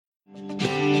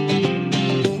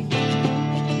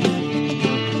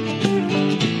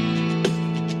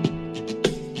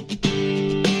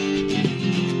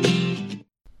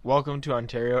Welcome to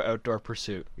Ontario Outdoor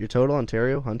Pursuit, your total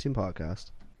Ontario hunting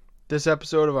podcast. This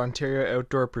episode of Ontario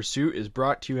Outdoor Pursuit is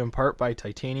brought to you in part by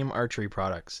Titanium Archery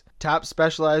Products. TAP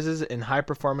specializes in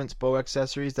high-performance bow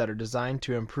accessories that are designed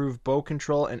to improve bow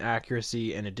control and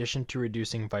accuracy in addition to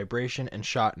reducing vibration and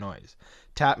shot noise.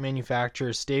 TAP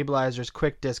manufactures stabilizers,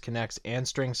 quick disconnects, and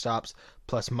string stops,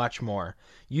 plus much more.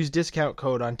 Use discount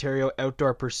code Ontario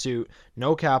Outdoor Pursuit,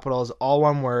 no capitals, all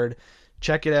one word.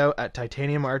 Check it out at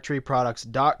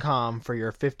titaniumarcheryproducts.com for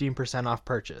your 15% off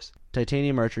purchase.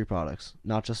 Titanium Archery Products,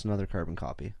 not just another carbon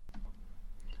copy.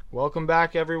 Welcome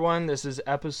back, everyone. This is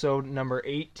episode number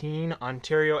 18,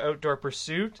 Ontario Outdoor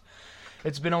Pursuit.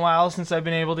 It's been a while since I've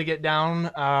been able to get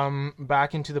down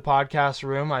back into the podcast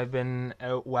room. I've been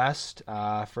out west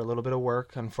for a little bit of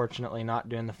work. Unfortunately, not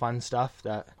doing the fun stuff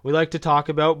that we like to talk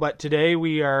about. But today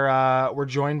we're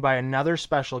joined by another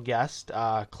special guest,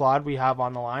 Claude. We have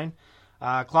on the line.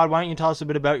 Claude, why don't you tell us a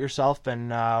bit about yourself, and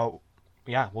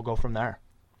we'll go from there.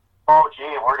 Oh, gee,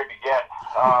 where to begin?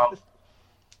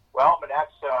 Well, my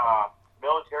next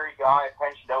military guy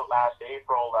pensioned out last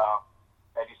April.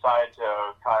 I decided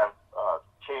to kind of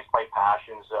chase my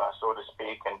passions, so to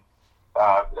speak, and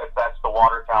that's the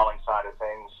waterfowling side of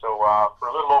things. So for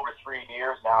a little over 3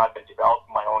 years now, I've been developing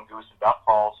my own goose and duck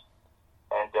calls,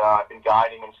 and I've been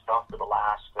guiding and stuff for the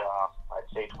last, I'd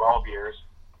say, 12 years.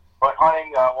 But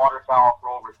hunting waterfowl for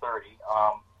over 30,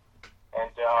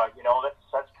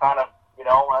 that's kind of,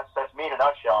 that's me in a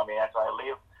nutshell. I mean, I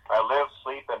live,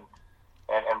 sleep, and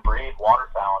breathe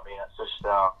waterfowl. I mean, it's just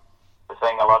the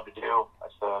thing I love to do.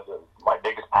 That's my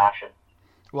biggest passion.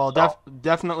 Well,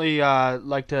 definitely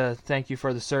like to thank you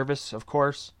for the service, of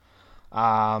course.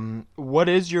 What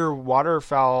is your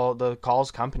waterfowl, the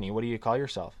calls company? What do you call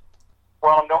yourself?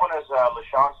 Well, I'm known as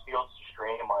LaChance Fields to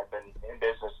Stream. I've been in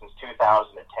business since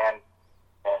 2010,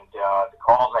 and the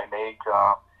calls I make,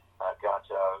 I've got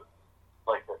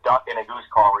like the duck and a goose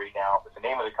call right now, but the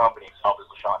name of the company itself is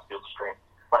LaChance Fields to Stream.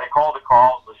 But I call the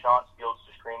calls LaChance Fields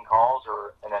to Stream calls,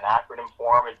 or in an acronym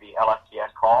form, it'd be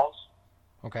LFTS calls.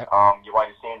 Okay. You might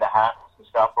have seen the hats and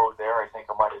stuff over there. I think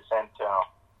I might have sent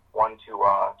one to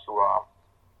our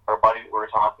buddy that we were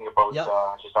talking about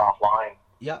just offline.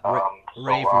 Yeah,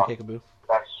 Ray from Kickaboo.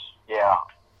 That's, yeah.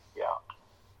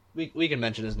 We can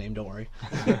mention his name, don't worry.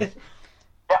 Yeah.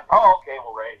 Oh, okay.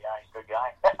 Well, Ray, yeah, he's a good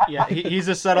guy. Yeah, he's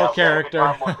a subtle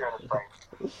character.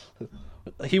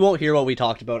 He won't hear what we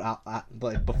talked about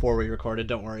before we recorded.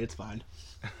 Don't worry, it's fine.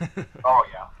 Oh,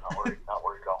 yeah. Not worried at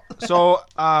all. So,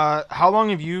 how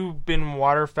long have you been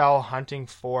waterfowl hunting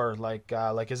for? Like,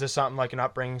 is this something like an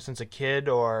upbringing since a kid,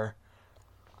 or?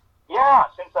 Yeah,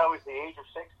 since I was the age of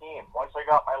 16. Once I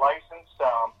got my license,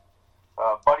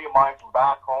 a buddy of mine from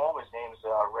back home, his name's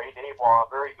Ray Davois, a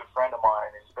very good friend of mine.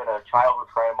 He's been a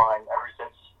childhood friend of mine ever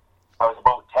since I was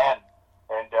about 10.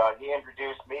 And he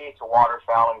introduced me to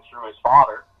waterfowling through his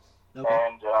father. Okay.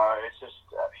 And it just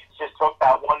took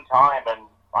that one time, and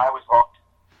I was hooked.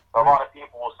 A lot of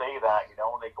people will say that, they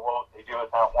go out, they do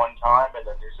it that one time, and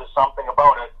then there's just something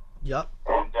about it. Yep.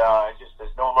 And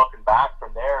there's no looking back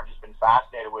from there. I've just been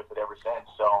fascinated with it ever since.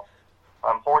 So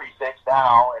I'm 46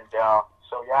 now, and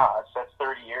that's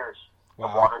 30 years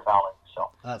of waterfowling. So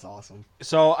that's awesome.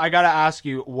 So I got to ask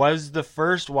you, was the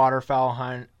first waterfowl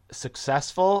hunt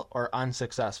successful or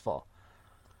unsuccessful?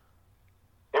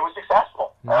 It was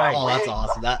successful. Nice. Oh, that's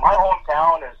awesome. My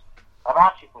hometown I'm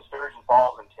actually from Sturgeon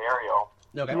Falls, Ontario.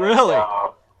 Okay. Really?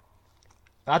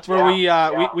 That's where we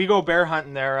go bear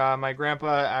hunting there. My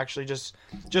grandpa actually just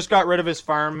got rid of his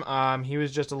farm. He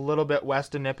was just a little bit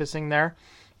west of Nipissing there.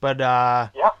 But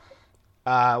well,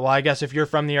 I guess if you're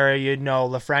from the area, you'd know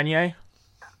Lafreniere.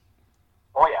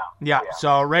 Oh yeah. Yeah.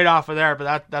 So right off of there,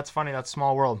 but that's funny. That's a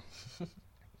small world.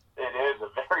 It is a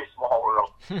very small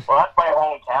world. Well, that's my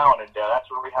hometown, and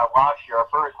that's where we had last year. Our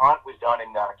first hunt was done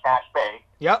in Cache Bay.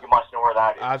 Yep. You must know where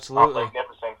that is. Absolutely. Off Lake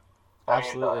Nipissing.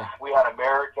 Absolutely. We had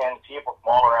American people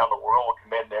from all around the world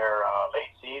come in there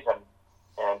late season,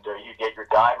 and you get your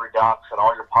diver ducks and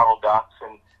all your puddle ducks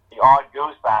and the odd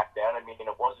goose back then. I mean,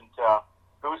 it wasn't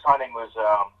goose hunting was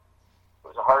a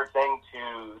hard thing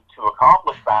to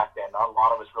accomplish back then. Not a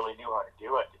lot of us really knew how to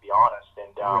do it, to be honest.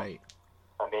 And right.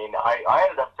 I mean, I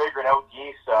ended up figuring out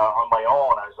geese on my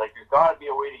own. I was like, there's got to be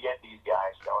a way to get these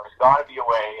guys. There's got to be a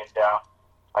way. And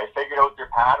I figured out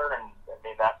their pattern, and I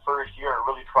mean, that first year I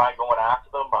really tried going after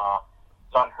them.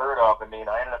 It's unheard of. I mean,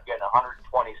 I ended up getting 126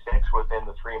 within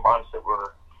the 3 months that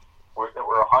we're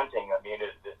hunting. I mean,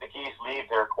 the geese leave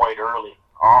there quite early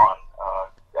on,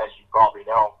 as you probably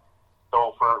know.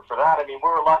 So for that, I mean, we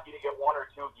were lucky to get 1 or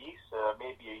 2 geese,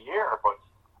 maybe a year, but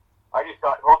I just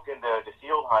got hooked into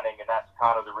field hunting, and that's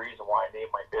kind of the reason why I named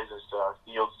my business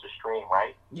Fields to Stream,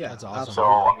 right? Yeah, That's awesome. So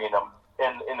I mean, I'm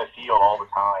in the field all the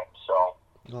time, so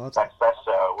Well, that's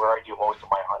where I do most of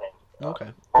my hunting.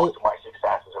 okay. Most of my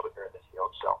success is out there in the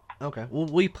field. So Okay. Well,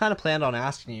 we kind of planned on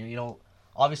asking you. You know,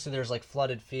 obviously there's like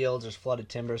flooded fields, there's flooded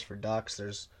timbers for ducks,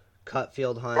 there's cut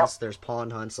field hunts, there's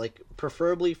pond hunts. Like,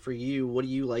 preferably for you, what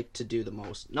do you like to do the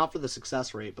most? Not for the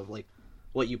success rate, but like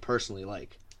what you personally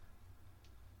like.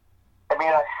 I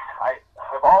mean,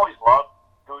 I've always loved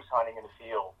goose hunting in the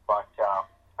field, but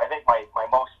I think my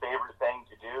most favorite thing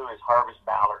to do is harvest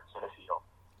mallards in the field.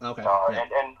 Okay.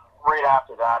 And right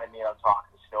after that, I mean, I'm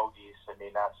talking snow geese. I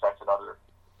mean, that's another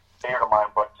favorite of mine.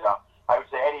 But I would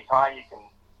say anytime you can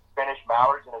finish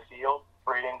mallards in a field,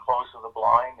 right in close to the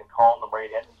blind and calling them right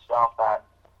in and stuff, that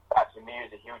to me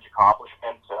is a huge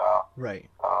accomplishment. Right.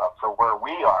 For where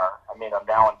we are, I mean, I'm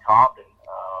now in Cobden,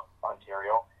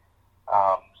 Ontario.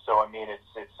 So I mean, it's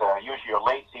usually a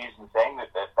late season thing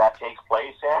that takes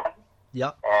place in.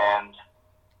 Yep. And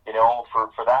you know,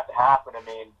 for that to happen, I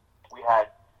mean,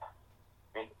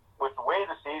 with the way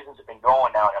the seasons have been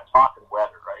going now, and I'm talking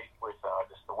weather, right? With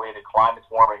just the way the climate's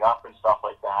warming up and stuff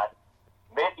like that.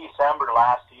 Mid-December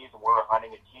last season, we were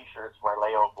hunting in T-shirts for our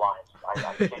layout blinds.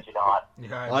 I kid you not.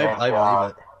 Yeah, I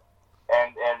believe it.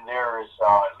 And there's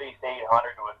at least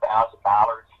 800 to 1,000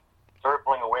 mallards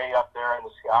circling away up there in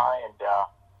the sky, and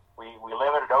we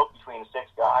limited out between 6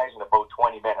 guys in about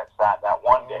 20 minutes that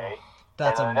one day.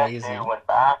 That's and then amazing. The next day we went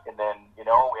back, and then, you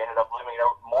know, we ended up limiting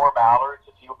out more mallards,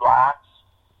 a few blacks,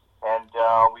 and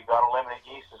we got a limited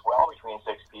geese as well between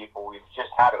 6 people. We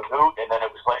just had a hoot, and then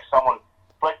it was like someone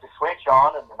flicked the switch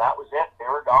on, and then that was it. They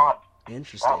were gone.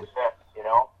 Interesting. That was it, you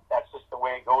know. That's just the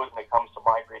way it goes when it comes to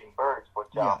migrating birds. But,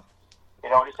 Yeah. you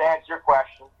know, just to answer your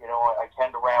question, you know, I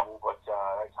tend to ramble, but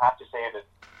I have to say that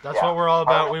That's what we're all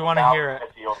about. We want to hear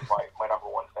it. Field is my number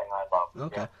one thing I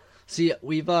love. Okay. Yeah. See,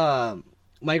 we've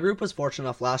my group was fortunate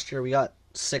enough last year. We got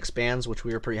 6 bands, which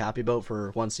we were pretty happy about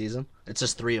for one season. It's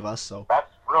just 3 of us, so.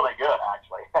 That's really good,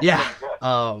 actually. That's Yeah.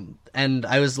 really good. And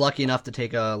I was lucky enough to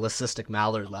take a leucistic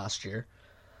mallard last year.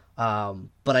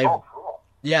 But Oh, cool.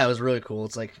 yeah, it was really cool.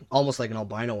 It's like almost like an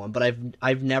albino one, but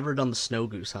I've never done the snow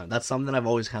goose hunt. That's something I've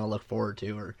always kind of looked forward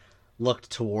to or looked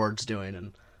towards doing,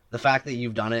 and the fact that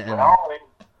you've done it and Well, I mean,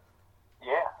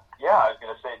 yeah, I was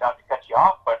going to say, not to cut you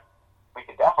off, but we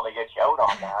could definitely get you out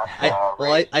on that.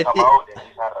 I come think- out, and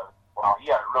he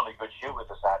had a really good shoot with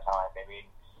us that time. I mean,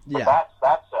 but yeah,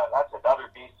 that's another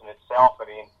beast in itself. I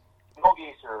mean, snow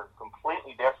geese are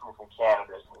completely different from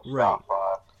Canada's and Right.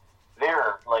 stuff.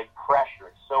 They're like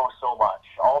pressured so much,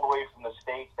 all the way from the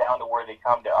States down to where they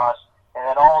come to us, and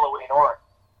then all the way north.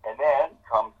 And then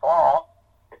come fall,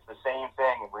 it's the same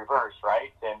thing in reverse,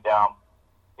 right? And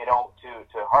you know,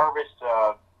 to harvest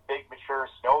big mature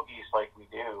snow geese like we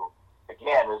do,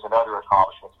 again, is another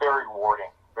accomplishment. It's very rewarding,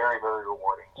 very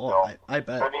rewarding. well, So I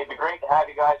bet. I mean, it'd be great to have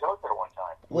you guys out there one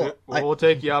time. Well, We'll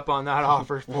take you up on that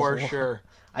offer for sure.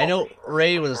 I know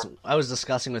I was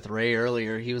discussing with Ray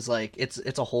earlier. He was like, it's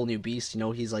a whole new beast. You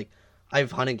know, he's like,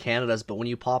 I've hunted Canada's, but when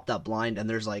you pop that blind and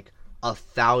there's like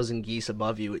 1,000 geese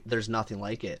above you, there's nothing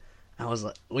like it. And I was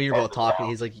like, we were both talking.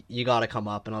 He's like, you got to come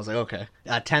up, and I was like, okay,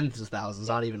 tens of thousands,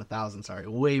 not even 1,000. Sorry,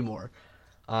 way more.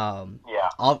 Yeah.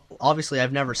 Obviously,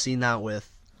 I've never seen that with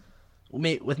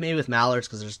mallards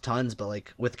because there's tons, but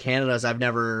like with Canada's, I've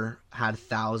never had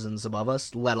thousands above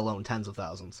us, let alone tens of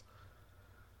thousands.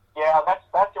 Yeah,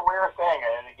 that's a rare thing,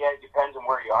 and again, it depends on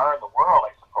where you are in the world,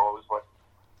 I suppose. But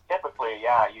typically,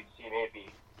 yeah, you'd see maybe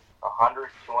 100,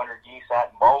 200 geese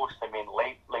at most. I mean,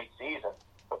 late season,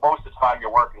 but most of the time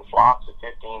you're working flocks of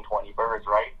 15, 20 birds,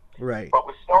 right? Right. But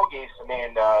with snow geese, I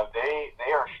mean,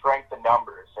 they are strength in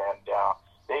numbers, and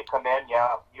they come in,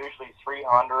 usually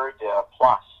 300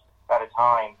 plus at a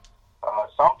time.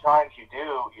 Sometimes you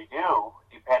do,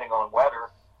 depending on weather,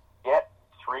 get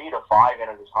 3 to 5 in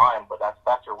at a time, but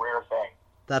that's a rare thing.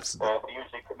 That's They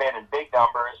usually come in big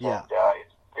numbers, Yeah. and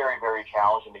it's very, very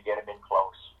challenging to get them in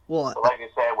close. well. But like I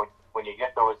said, when you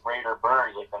get those greater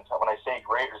birds, like when I say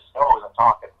greater snows, I'm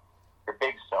talking your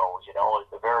big snows, you know, like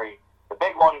the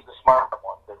big one's the smart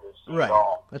one. Right.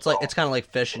 It's like it's kind of like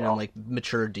fishing you know. and like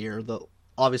mature deer.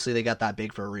 Obviously they got that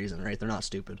big for a reason, right? They're not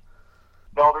stupid.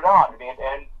 No, they're not. I mean,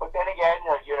 but then again,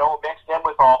 you know, mixed in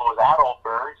with all those adult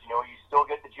birds, you know, you still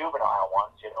get the juvenile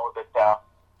ones, you know, that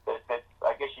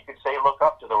I guess you could say look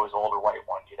up to those older white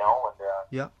ones, you know, and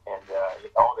Yeah. you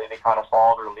know, they kind of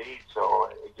follow their lead. So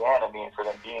again, I mean, for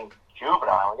them being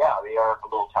juvenile, yeah, they are a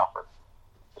little tougher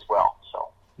as well.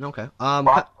 So Okay. a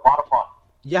lot of fun.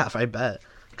 Yeah, I bet.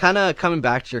 kind of coming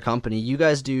back to your company, you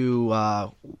guys do,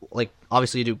 like,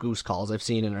 obviously you do goose calls. I've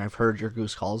seen and I've heard your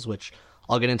goose calls, which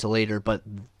I'll get into later, but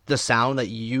the sound that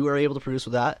you are able to produce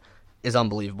with that is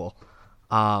unbelievable.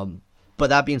 But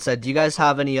that being said, do you guys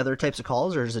have any other types of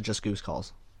calls, or is it just goose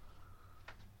calls?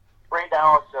 Right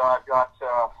now, I've got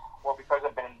because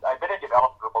I've been in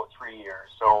development for about 3 years.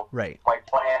 So Right. my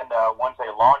plan once I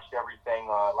launched everything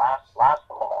last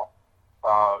fall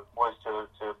was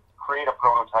to create a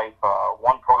prototype,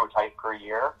 one prototype per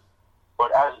year.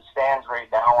 But as it stands right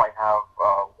now, I have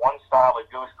one style of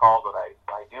goose call that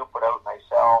I do put out and I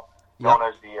sell, known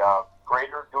as the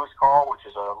greater goose call, which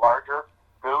is a larger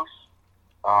goose.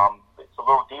 It's a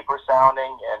little deeper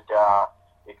sounding, and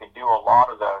it can do a lot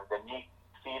of the neat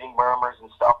feeding murmurs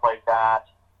and stuff like that.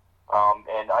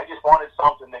 And I just wanted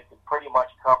something that could pretty much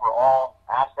cover all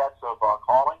aspects of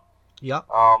calling. Yep.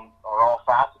 Or all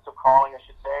facets of calling, I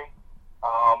should say.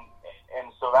 And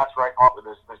so that's where I come up with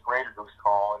this greater goose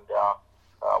call. And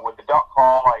with the duck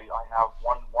call, I have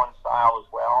one style as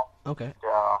well. Okay.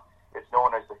 It's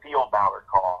known as the field mallard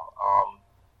call.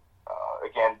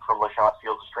 Again, from LaChanze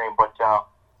Field to Stream. But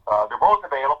they're both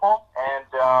available.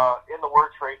 And in the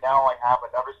works right now, I have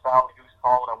another style of goose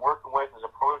call that I'm working with as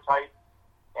a prototype.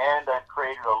 And I've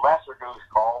created a lesser goose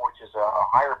call, which is a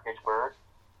higher pitch bird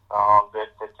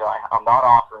that I'm not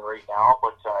offering right now,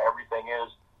 but everything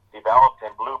is developed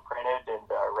and blueprinted and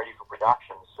ready for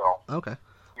production. So Okay.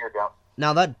 here you go.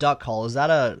 Now that duck call, is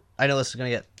that I know this is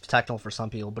going to get technical for some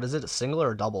people, but is it a single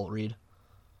or a double read?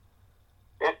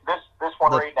 This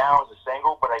one right now is a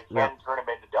single, but I can turn them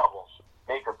into doubles.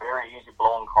 Make a very easy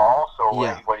blown call, so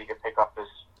anybody can pick up this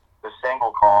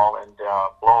single call and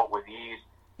blow it with ease.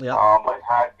 Yeah. I've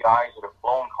had guys that have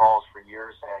blown calls for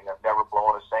years saying I've never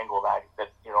blown a single that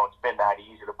it's been that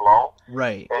easy to blow.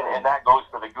 Right. And that goes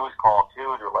for the goose call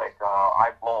too. They're like,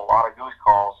 I've blown a lot of goose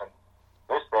calls, and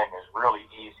this thing is really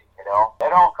easy. It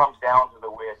all comes down to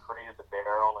the way I created the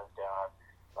barrel and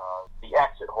the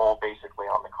exit hole basically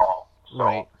on the call. So,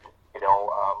 Right.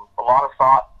 A lot of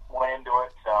thought went into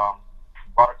it, a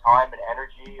lot of time and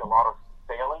energy, a lot of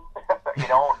failing, and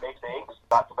mistakes.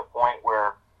 Got to the point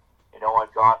where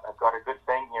I've got a good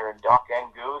thing here in duck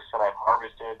and goose, and I've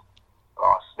harvested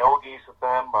snow geese with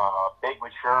them, big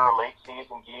mature late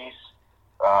season geese,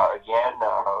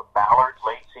 mallard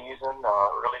late season,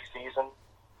 early season.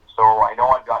 So I know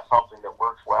I've got something that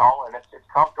works well, and it's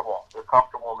comfortable. They're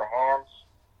comfortable in the hands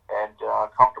and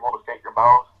comfortable to fit your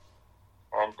mouth,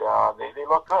 and they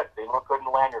look good. They look good in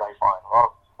the lanyard, I find.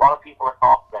 A lot of people are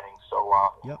complimenting, so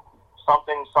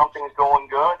something's going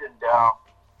good, and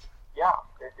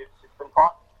it's been fun.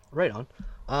 Right on.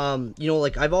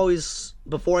 Like I've always,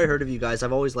 before I heard of you guys,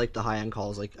 I've always liked the high-end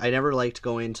calls. Like I never liked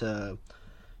going to,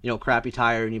 Crappy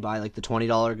Tire and you buy like the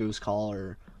 $20 goose call,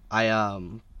 or I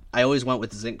always went with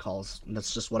the zinc calls. And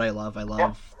that's just what I love. I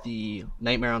love the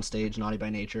Nightmare on Stage, Naughty by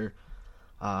Nature,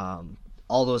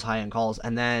 all those high-end calls.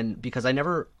 And then because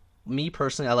me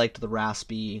personally, I liked the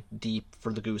raspy deep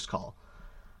for the goose call.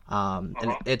 And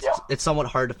it's somewhat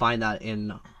hard to find that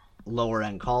in lower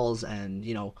end calls, and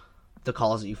the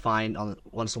calls that you find on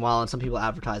once in a while, and some people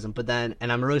advertise them. But then,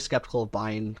 and I'm really skeptical of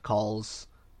buying calls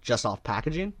just off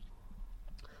packaging.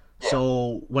 Yeah.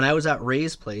 So when I was at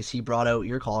Ray's place, he brought out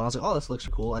your call, and I was like, "Oh, this looks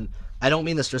cool." And I don't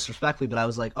mean this disrespectfully, but I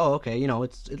was like, "Oh, okay,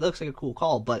 it looks like a cool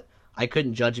call," but I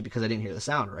couldn't judge it because I didn't hear the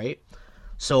sound, right?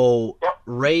 So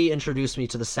Ray introduced me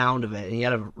to the sound of it, and he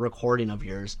had a recording of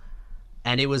yours,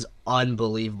 and it was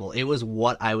unbelievable. It was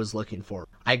what I was looking for.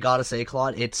 I gotta say,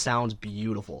 Claude, it sounds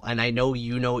beautiful, and I know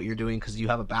you know what you're doing because you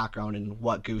have a background in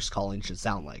what goose calling should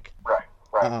sound like. Right.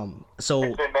 So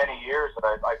it's been many years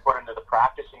that I put into the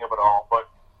practicing of it all, but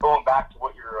going back to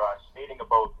what you're stating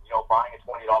about, buying a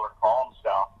 $20 call and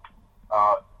stuff,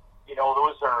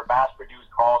 those are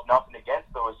mass-produced calls. Nothing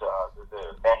against those,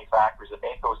 the manufacturers that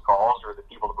make those calls or the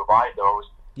people that provide those.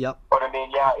 Yep. But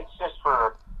it's just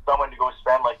for someone to go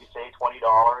spend, like you say, $20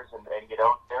 and get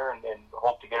out there and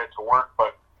hope to get it to work.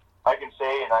 But I can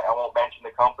say, and I won't mention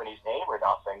the company's name or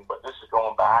nothing, but this is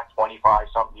going back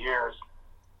 25-something years.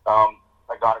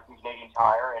 I got it from Canadian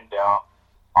Tire, and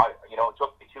it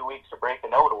took me 2 weeks to break a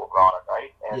note on it,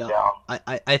 right? And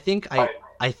I think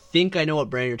I know what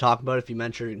brand you're talking about if you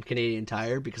mentioned Canadian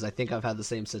Tire, because I think I've had the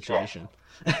same situation.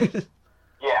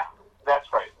 Yeah, that's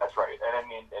right.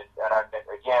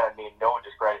 And no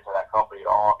discredit to that company at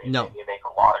all. No. They make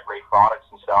a lot of great products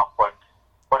and stuff, but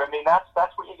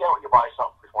that's what you get when you buy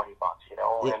something for $20,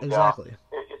 And, exactly.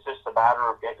 It's just a matter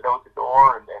of getting it out the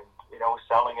door and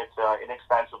selling it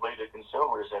inexpensively to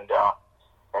consumers, and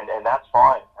that's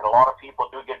fine. And a lot of people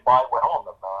do get by well on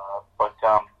them, but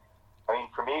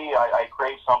for me, me, I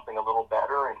crave something a little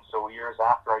better, and so years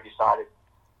after I decided,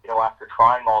 after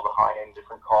trying all the high-end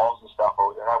different calls and stuff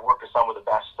over there, and I've worked with some of the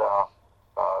best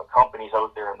companies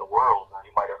out there in the world.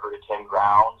 You might have heard of Tim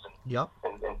Grounds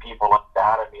and people like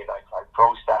that. I mean, I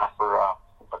pro staff for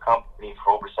a company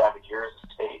for over 7 years in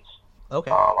the States.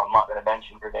 Okay. I'm not going to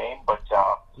mention your name, but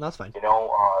That's fine.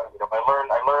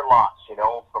 I learned lots,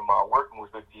 from working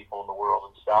with good people in the world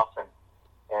and stuff, and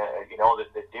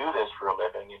that do this for a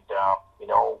living. And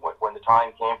when the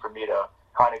time came for me to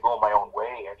kind of go my own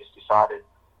way, I just decided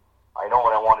I know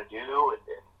what I want to do, and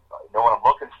I know what I'm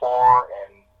looking for,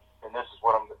 and this is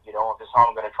what this is how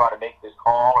I'm going to try to make this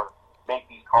call or make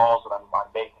these calls that I'm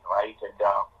making, right? And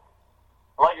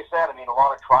like I said, I mean, a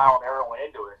lot of trial and error went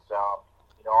into it.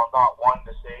 I'm not one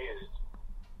to say is,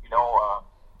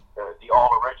 the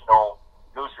all original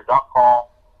goose or duck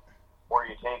call, where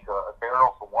you take a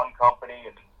barrel from one company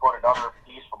and put another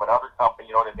piece from another company.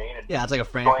 You know what I mean? And Yeah, it's like a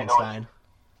Frankenstein.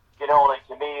 like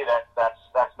to me,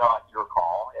 that's not your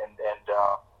call, and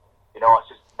it's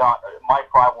just not. My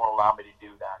pride won't allow me to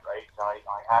do that, right?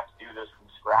 I have to do this from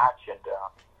scratch, and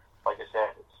like I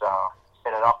said, it's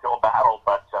been an uphill battle,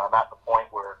 but I'm at the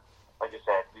point where, like I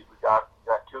said, we got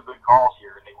two good calls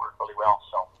here, and they work really well.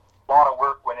 So a lot of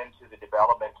work went into the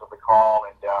development of the call,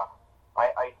 and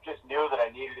I just knew that I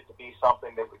needed it to be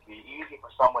something that would be easy for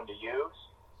someone to use,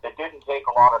 that didn't take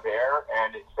a lot of air,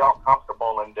 and it felt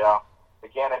comfortable. And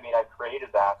again, I mean, I created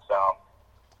that.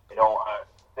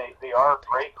 They are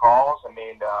great calls. I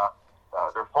mean,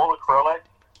 they're full acrylic,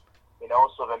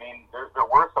 so I mean, they're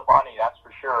worth the money, that's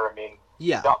for sure. I mean,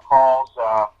 Yeah. duck calls,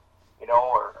 are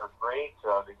great.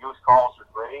 The goose calls are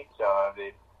great.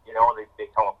 They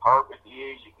come apart with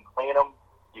ease. You can clean them.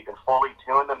 You can fully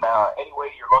tune them any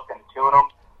way you're looking to tune them.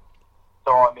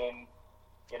 So, I mean,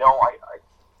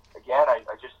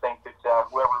 I just think that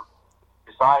whoever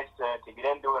decides to get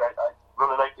into it, I'd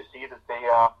really like to see that they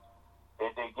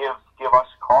give us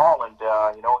a call and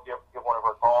give one of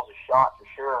our calls a shot for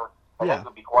sure. I think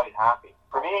we'll be quite happy.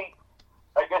 For me,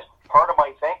 I guess part of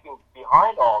my thinking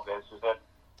behind all this is that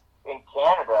in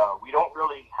Canada we don't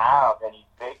really have any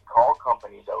big call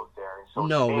companies out there. And so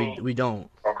No, to me, we don't.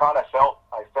 I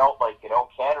felt like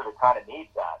Canada kind of needs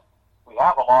that. We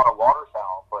have a lot of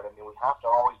waterfowl, but I mean we have to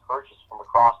always purchase from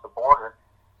across the border,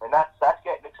 and that's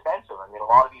getting expensive. I mean a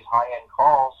lot of these high end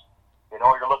calls,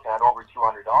 you're looking at over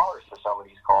 $200 for some of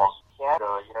these calls. Canada,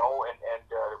 and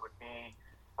it would be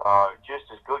just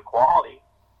as good quality,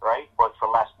 right? But for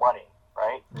less money,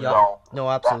 right? Yeah. So No,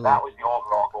 absolutely. that was the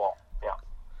overall goal.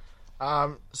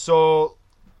 Yeah. So,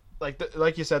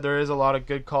 like you said, there is a lot of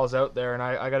good calls out there, and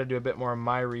I got to do a bit more of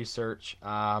my research.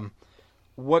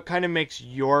 What kind of makes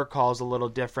your calls a little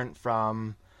different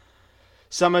from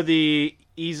some of the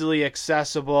easily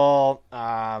accessible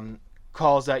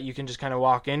calls that you can just kind of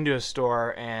walk into a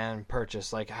store and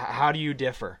purchase? Like, how do you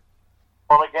differ?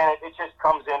 Well, again, it just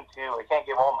comes into, I can't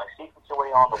give all my secrets away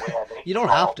on the way I make You don't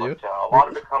the call, have to. But, a lot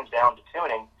of it comes down to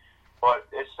tuning, but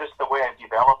it's just the way I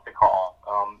developed the call.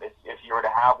 If you were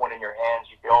to have one in your hands,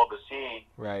 you'd be able to see,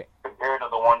 Right. compared to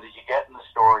the ones that you get in the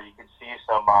store, you could see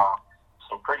some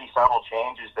pretty subtle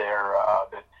changes there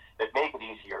that make it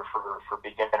easier for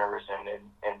beginners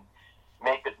and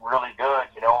make it really good,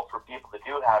 for people that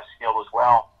do have skill as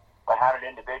well. I had an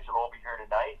individual over here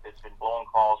tonight that's been blowing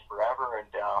calls forever, and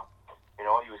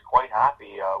he was quite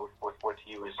happy with what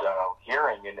he was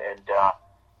hearing, and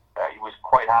he was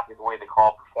quite happy the way the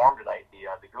call performed tonight,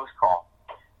 the goose call.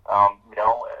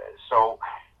 So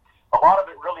a lot of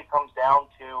it really comes down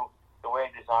to the way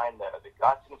I designed the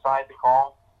guts inside the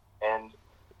call, and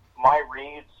my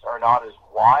reads are not as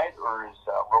wide or as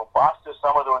robust as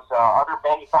some of those other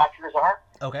manufacturers are.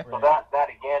 Okay. So that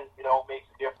again, makes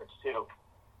a difference too.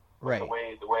 Right. The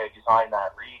way I designed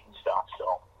that read and stuff.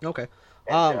 So. Okay.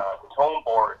 And the tone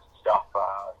boards and stuff,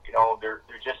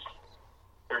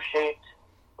 they're shaped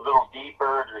a little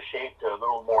deeper. They're shaped a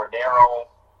little more narrow.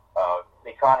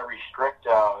 They kind of restrict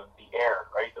the air,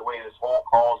 right? The way this whole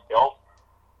call is built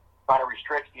kind of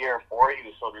restricts the air for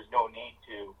you, so there's no need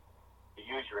to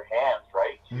use your hands,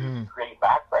 right, to create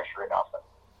back pressure or nothing.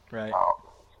 Right.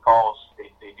 Calls,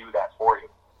 they do that for you.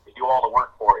 They do all the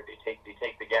work for you. They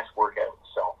take the guesswork out.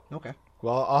 So. Okay.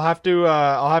 Well, I'll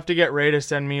have to get Ray to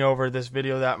send me over this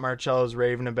video that Marcello's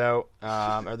raving about,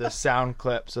 or this sound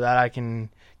clip, so that I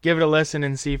can give it a listen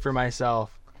and see for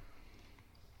myself.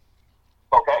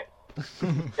 Okay.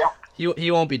 Yeah.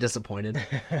 He won't be disappointed.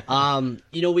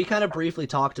 We kind of briefly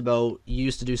talked about you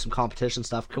used to do some competition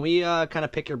stuff. Can we kind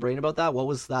of pick your brain about that? What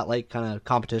was that like, kind of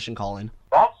competition calling?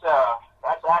 That's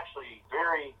actually a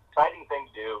very exciting thing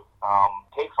to do.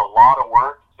 Takes a lot of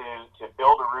work to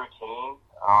build a routine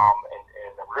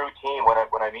and a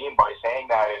mean by saying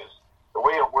that is the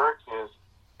way it works is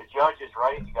the judges,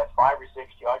 right? You got 5 or 6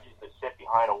 judges that sit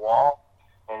behind a wall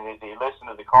and they listen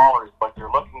to the callers, but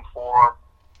they're looking for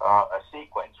a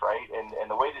sequence, right? And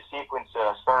the way the sequence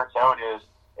starts out is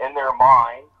in their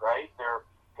mind, right? They're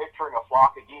picturing a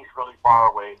flock of geese really far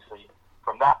away. So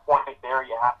from that point there,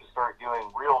 you have to start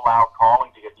doing real loud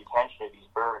calling to get the attention of these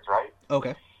birds, right?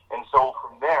 Okay. And so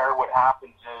from there, what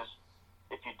happens is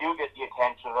if you do get the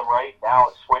attention of them, right, now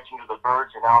it's switching to the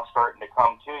birds are now starting to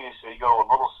come to you. So you go a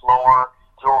little slower,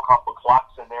 throw a couple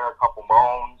clucks in there, a couple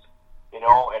moans, and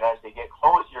as they get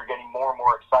close, you're getting more and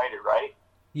more excited, right?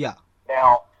 Yeah.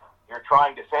 Now, you're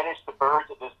trying to finish the birds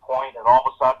at this point, and all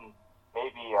of a sudden,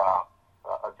 maybe a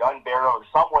gun barrel or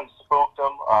someone spooked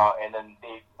them, and then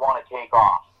they want to take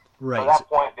off. Right. So at that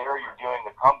point there, you're doing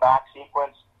the comeback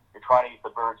sequence. You're trying to get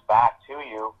the birds back to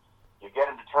you. You get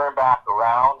them to turn back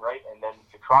around, right, and then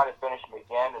you try to finish them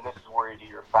again, and this is where you do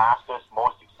your fastest,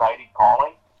 most exciting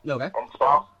calling Okay. and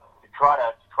stuff. To try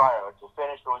to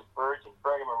finish those birds and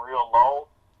bring them real low.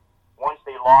 Once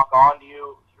they lock onto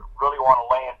you, you really want to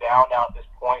lay them down now at this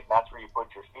point, and that's where you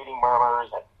put your feeding murmurs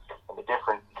and the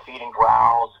different feeding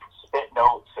growls, spit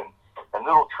notes, and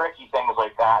little tricky things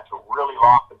like that to really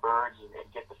lock the birds and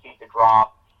get the feet to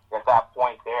drop. And at that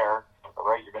point there, all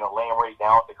right, you're going to lay them right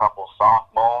down with a couple of soft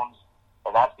moans,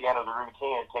 and that's the end of the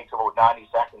routine. It takes about 90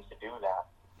 seconds to do that.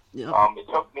 Yeah. It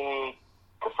took me,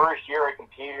 the first year I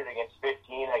competed against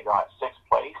 15, I got 6th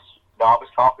place, novice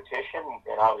competition,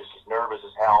 and I was just nervous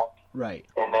as hell. Right.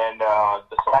 And then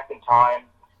the second time,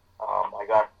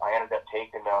 I ended up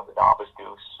taking the novice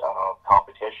goose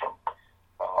competition,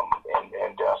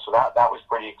 so that was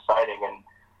pretty exciting. And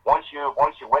once you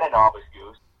win a novice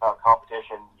goose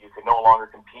competition, you can no longer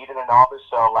compete in a novice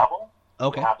level.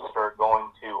 Okay. You have to start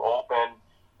going to open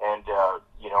and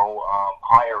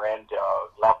higher end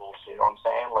levels. You know what I'm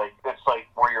saying? Like it's like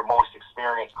where your most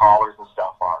experienced callers and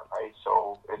stuff are, right?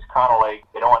 So it's kind of like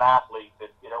an athlete that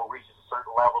reaches a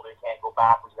certain level, they can't go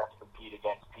backwards. They have to compete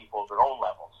against people at their own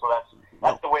level. So that's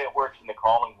the way it works in the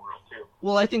calling world too.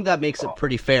 Well, I think that makes it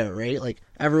pretty fair, right? Like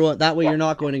everyone, that way you're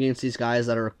not going against these guys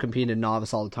that are competing in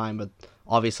novice all the time, but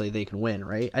obviously they can win,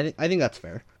 right? I think that's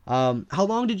fair. How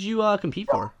long did you compete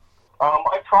for?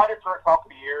 I tried it for a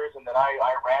couple of years, and then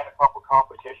I ran a couple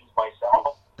competitions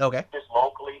myself. Okay. Just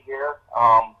locally here,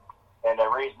 and I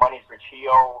raised money for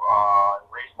CHEO,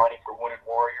 raised money for Wounded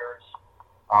Warriors,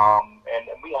 and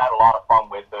we had a lot of fun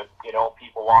with it.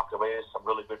 People walked away with some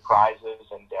really good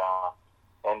prizes, and a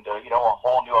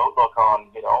whole new outlook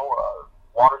on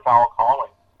waterfowl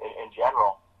calling in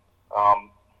general.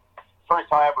 First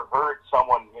time I ever heard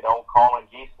someone calling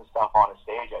geese and stuff on a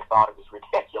stage, I thought it was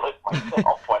ridiculous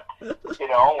myself. But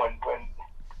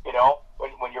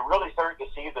when you really start to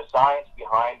see the science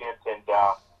behind it and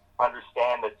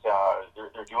understand that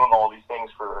they're doing all these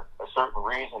things for a certain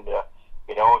reason to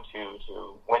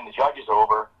win the judges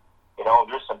over,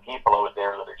 there's some people out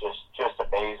there that are just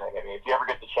amazing. I mean, if you ever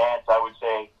get the chance, I would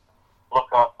say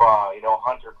look up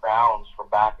Hunter Crowns from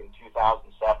back in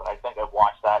 2007. I think I've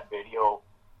watched that video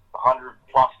 100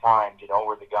 plus times.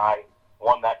 Where the guy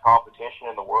won that competition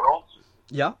in the Worlds.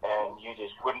 Yeah. And you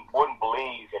just wouldn't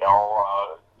believe,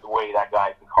 the way that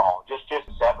guy can call. Just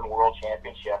 7 world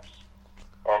championships,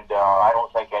 and I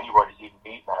don't think anybody's even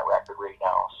beaten that record right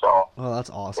now. So, oh, that's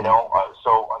awesome.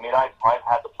 I've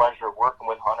had the pleasure of working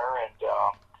with Hunter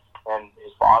and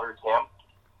his father Tim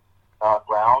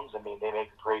Browns. I mean, they make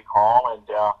a great call, and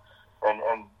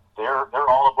they're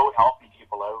all about helping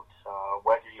people out,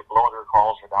 whether you blow their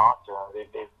calls or not.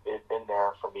 They've been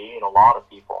there for me and a lot of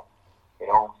people.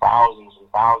 Thousands and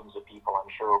thousands of people, I'm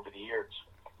sure, over the years.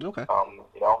 Okay.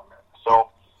 So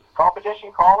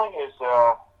competition calling is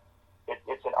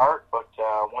it's an art, but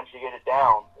once you get it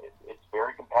down, it's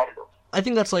very competitive. I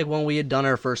think that's like when we had done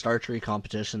our first archery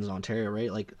competitions in Ontario,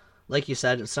 right? Like you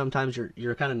said, sometimes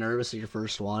you're kind of nervous at your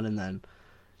first one, and then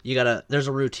there's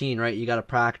a routine, right? You gotta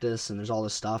practice, and there's all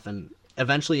this stuff, and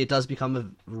eventually it does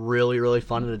become really, really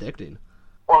fun and addicting.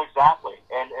 Well, exactly,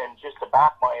 and just to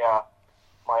back my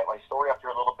story up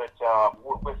here a little bit,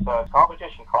 with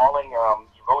competition calling,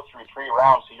 you go through 3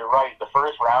 rounds. So you're right. The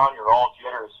first round, you're all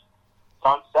jitters.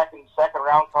 Second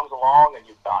round comes along, and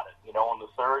you've got it. And the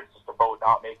third, it's just about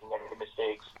not making any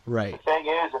mistakes. Right. The thing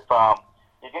is, if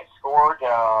you get scored,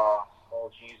 I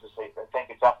think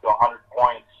it's up to 100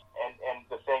 points. And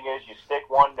the thing is, you stick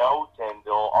one note, and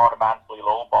they'll automatically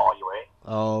lowball you, eh?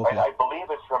 Oh, okay. I believe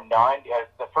it's from 90.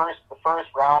 The first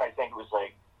round, I think it was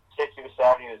like 60 to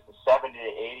 70. It's the 70 to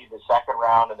 80 the second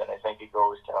round, and then I think it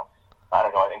goes to, I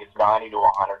don't know, I think it's 90 to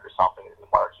 100 or something is the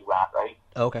mark you at, right?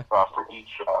 Okay. For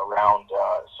each round.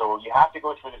 So you have to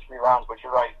go through the 3 rounds, but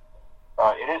you're right.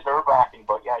 it is nerve-wracking,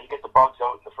 but yeah, you get the bugs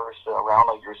out in the first round,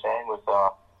 like you were saying, with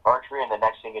archery, and the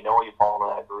next thing you know, you fall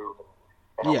into that groove,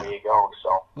 and Yeah. away you go. So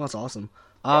Well, that's awesome.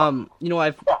 You know,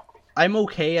 yeah, I'm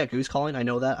okay at goose calling. I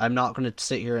know that. I'm not going to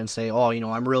sit here and say, oh, you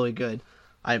know, I'm really good.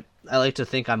 I like to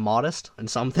think I'm modest in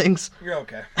some things. You're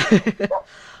okay.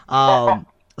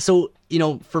 So, you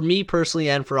know, for me personally,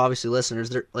 and for obviously listeners,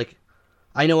 they're like,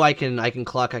 I know I can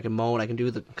cluck, I can moan, I can do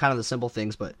the kind of the simple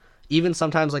things, but even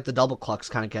sometimes like the double clucks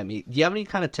kind of get me. Do you have any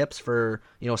kind of tips for,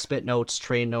 you know, spit notes,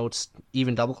 train notes,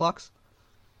 even double clucks?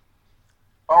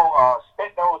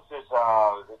 spit notes is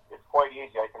it's quite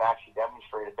easy. I can actually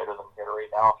demonstrate a bit of them here right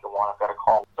now if you want. I've got a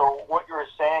call. So what you're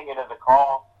saying into the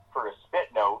call for a spit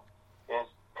note is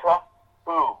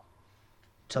taboo.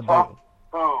 Taboo.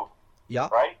 Taboo. Yeah.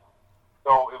 Right?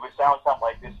 So it would sound something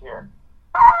like this here.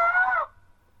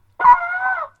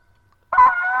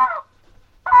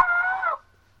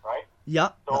 Right? Yeah.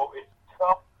 So it's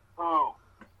taboo.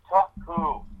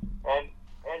 Taboo. And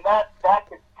that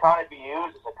could kind of be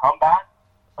used as a comeback.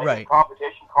 Like Right. in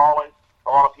competition calling, a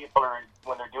lot of people are,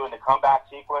 when they're doing the comeback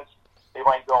sequence, they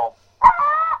might go,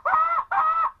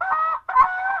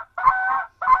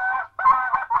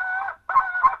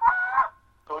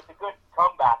 so it's a good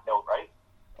comeback note, right?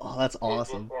 Oh, that's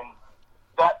awesome. And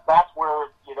that's where,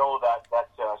 you know, that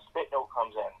spit note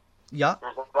comes in. Yeah.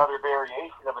 There's another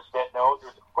variation of a spit note.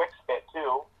 There's a quick spit,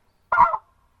 too.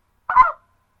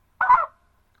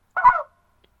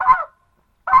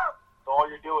 So all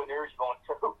you're doing there is going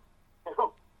to-hoo,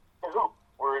 to-hoo, to-hoo.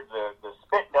 Whereas the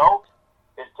spit note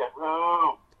is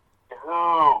to-hoo,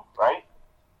 to-hoo, right?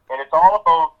 And it's all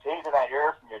about taking that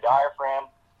air from your diaphragm,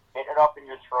 getting it up in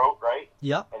your throat, right?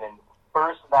 Yeah. And then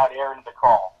bursting that air into the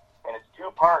call. And it's two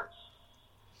parts.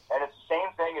 And it's the same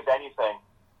thing as anything.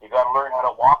 You got to learn how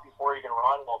to walk before you can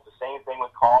run. Well, it's the same thing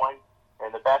with calling.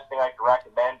 And the best thing I can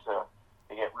recommend to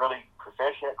get really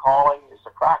proficient at calling is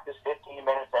to practice 15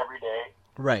 minutes every day.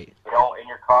 Right. You know, in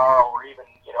your car or even,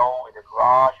 you know, in your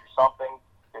garage or something.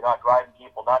 You're not driving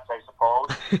people nuts, I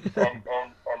suppose.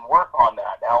 and work on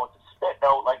that. Now, with the spit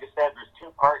note, like I said, there's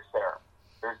two parts there.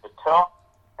 There's the tuh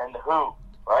and the who,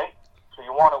 right? So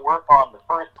you want to work on the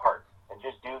first part and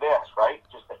just do this, right?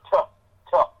 Just the tuh,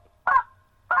 tuh.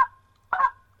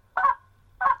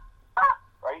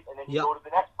 Right? And then you Yep. go to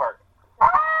the next part.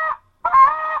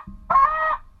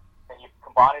 And you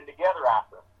combine them together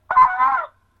after.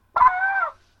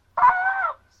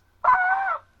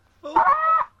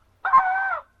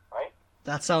 Right?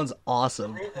 That sounds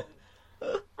awesome. Thank you.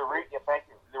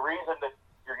 The reason that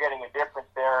you're getting a difference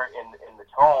there in the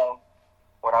tone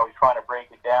when I was trying to break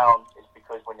it down is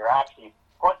because when you're actually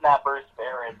putting that burst of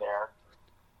air in there,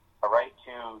 all right,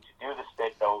 to do the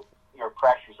spit note, your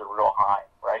pressures are real high,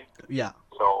 right? Yeah.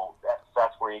 So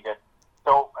that's where you get.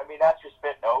 So I mean that's your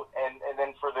spit note, and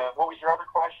then for the what was your other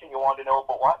question? You wanted to know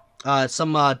about what?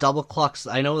 Some double clucks.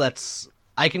 I know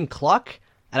I can cluck,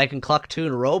 and I can cluck two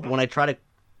in a row, but when I try to,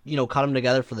 you know, cut them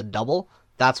together for the double,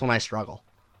 that's when I struggle.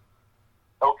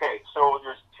 Okay, so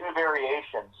there's two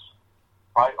variations.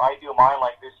 I do mine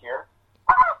like this here.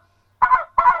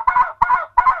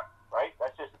 Right?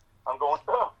 That's just, I'm going,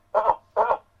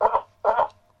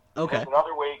 Okay. There's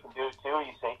another way you can do it too.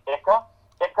 You say, icka,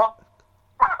 icka.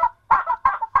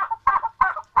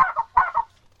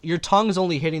 Your tongue's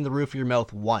only hitting the roof of your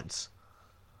mouth once.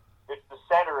 It's the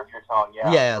center of your tongue,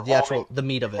 yeah. Yeah, You're the actual, holding- the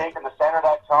meat of You're it. taking the center of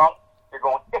that tongue, you're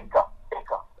going, icka,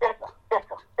 icka, icka,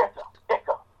 icka, icka,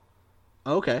 icka.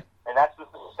 Okay. And that's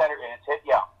just the center, and it's hit,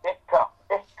 yeah, icka,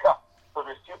 icka. So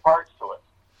there's two parts to it,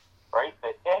 right?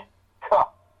 The icka.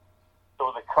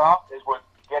 So the ka is what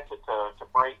gets it to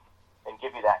break and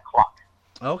give you that cluck.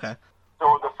 Okay.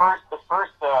 So the first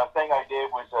thing I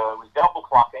did was double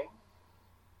clucking.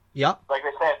 Yep. Like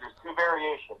I said, there's two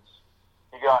variations.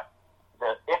 You got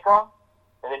the icka,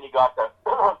 and then you got the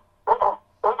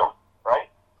right?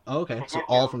 Okay. To So give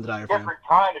all you from the diaphragm. different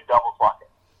kind of double clucking,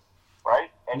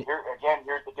 right? And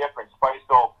here's the difference. If I just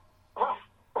go,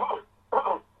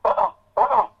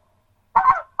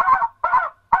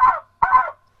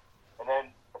 and then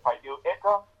if I do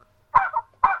icka,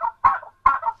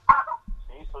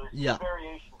 see, so there's Yeah. two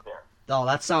variations there. Oh,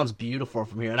 that sounds beautiful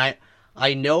from here. And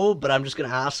I know, but I'm just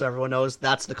gonna ask so everyone knows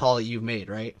that's the call that you've made,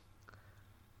 right?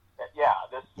 Yeah,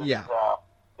 this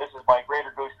is my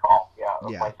Greater Goose Call,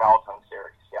 of Yeah. my Foul Tongue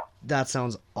series, yeah. That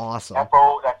sounds awesome. That's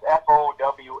FOWL,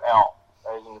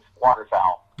 as in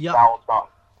waterfowl, Yep. foul tongue.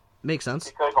 Makes sense.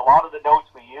 Because a lot of the notes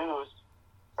we use,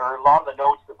 or a lot of the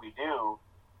notes that we do,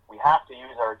 we have to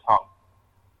use our tongue,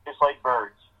 just like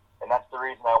birds. And that's the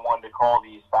reason I wanted to call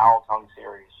these Foul Tongue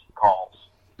series calls.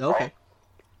 Okay.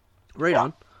 Right Yeah.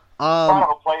 on. Kind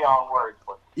of a play on words,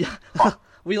 but Yeah.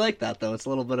 We like that though. It's a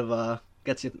little bit of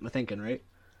gets you thinking, right?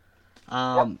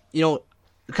 Yep. You know,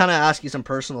 kind of ask you some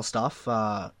personal stuff.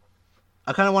 I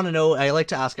kind of want to know. I like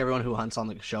to ask everyone who hunts on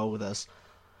the show with us.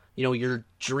 You know, your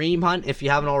dream hunt if you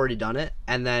haven't already done it,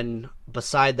 and then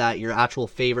beside that, your actual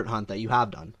favorite hunt that you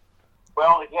have done.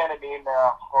 Well, again, I mean,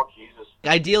 oh Jesus.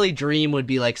 Ideally, dream would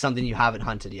be like something you haven't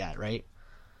hunted yet, right?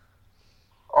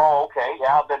 Oh, okay,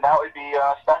 yeah. Then that would be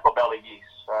speckled belly geese.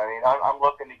 I mean, I'm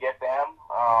looking to get them.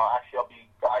 Actually, I'll be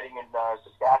guiding in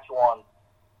Saskatchewan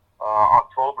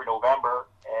October, November,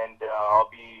 and I'll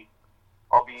be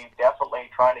definitely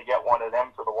trying to get one of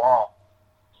them for the wall.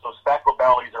 So speckled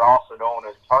bellies are also known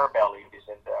as tar bellies,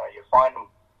 and you find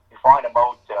them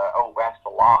out west a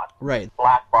lot. Right.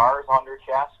 Black bars on their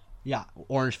chest. Yeah.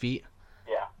 Orange feet.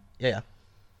 Yeah. Yeah.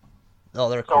 Oh,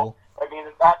 they're So cool. I mean,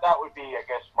 that would be, I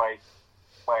guess, my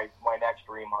next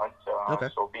dream hunt. Okay.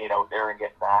 So being out there and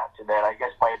getting that, and then I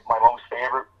guess my most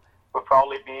favorite would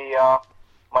probably be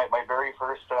my very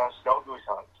first snow goose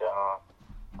hunt.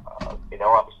 You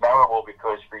know, it was memorable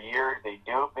because for years they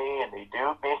duped me and they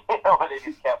duped me. You know, they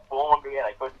just kept fooling me and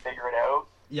I couldn't figure it out.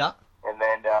 Yeah. And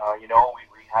then you know,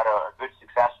 we had a good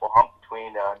successful hunt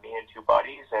between me and two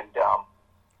buddies, and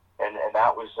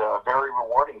that was very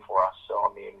rewarding for us. So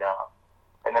I mean,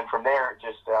 and then from there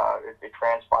it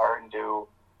transpired into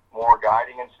more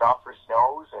guiding and stuff for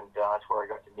snows, and that's where I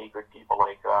got to meet good people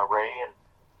like Ray and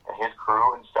his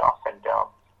crew and stuff. And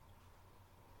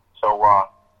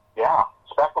yeah,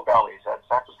 speckled bellies. That's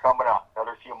what's coming up.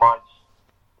 Another few months,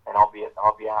 and I'll be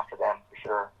after them for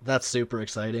sure. That's super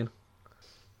exciting.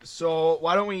 So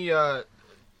why don't we? Do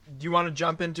you want to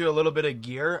jump into a little bit of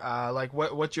gear? Like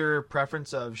what's your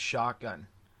preference of shotgun?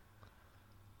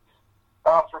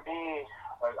 For me,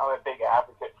 I'm a big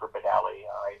advocate for Benelli.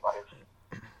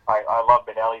 I love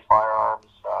Benelli firearms.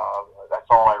 That's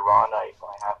all I run. I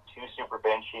have two Super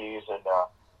Benchy's and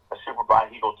a Super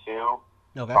Blind Eagle 2.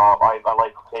 Okay. I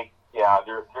like to take. Yeah,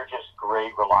 they're just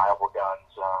great, reliable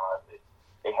guns.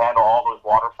 They handle all those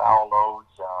waterfowl loads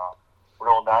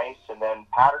real nice. And then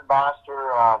Pattern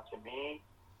Master, to me,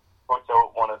 puts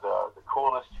out one of the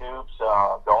coolest tubes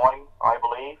going, I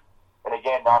believe. And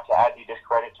again, not to add any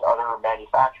discredit to other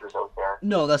manufacturers out there.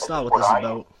 No, that's not what this is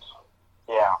about.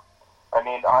 Yeah. I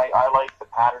mean, I like the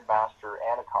Pattern Master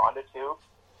Anaconda tube.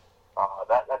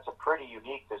 That's a pretty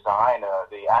unique design.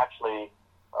 They actually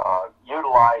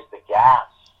utilize the gas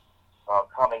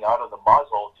coming out of the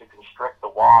muzzle to constrict the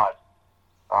wad.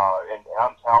 And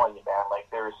I'm telling you, man, like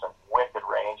there's some wicked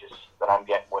ranges that I'm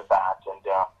getting with that. And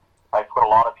I put a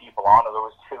lot of people onto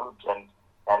those tubes,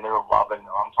 and they're loving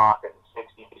them. I'm talking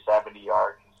 60 to 70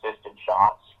 yard consistent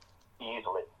shots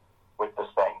easily with this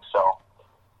thing. So,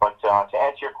 but to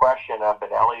answer your question,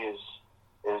 Benelli is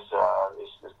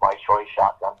my choice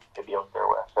shotgun to be out there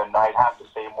with. And I'd have to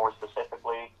say more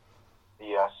specifically,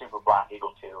 the Super Black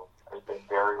Eagle 2 has been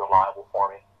very reliable for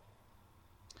me.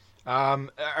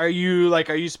 Are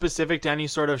you specific to any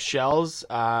sort of shells?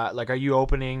 Like, are you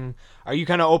kind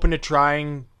of open to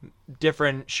trying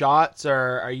different shots,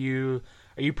 or are you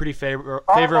pretty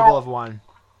favorable of one?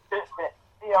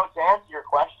 You know, to answer your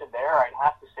question there, I'd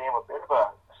have to say I'm a bit of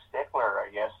a stickler, I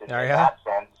guess, in yeah? that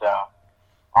sense.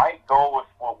 I go with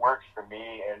what works for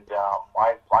me, and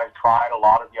I've tried a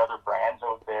lot of the other brands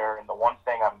out there, and the one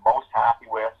thing I'm most happy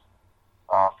with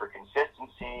for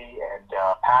consistency and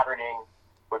patterning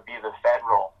would be the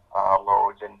Federal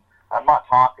loads. And I'm not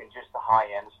talking just the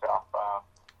high-end stuff.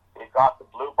 They've got the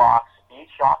blue box speed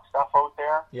shock stuff out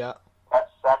there. Yeah.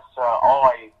 That's all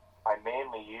I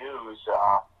mainly use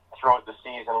throughout the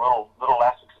season. A little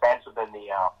less expensive than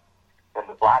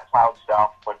the Black Cloud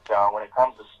stuff, but when it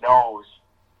comes to snows,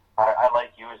 I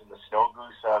like using the Snow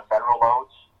Goose Federal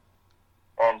loads,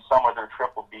 and some of their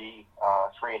Triple B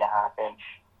 3.5-inch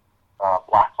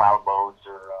Black Cloud loads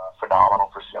are phenomenal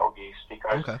for snow geese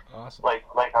because, Awesome. like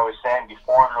I was saying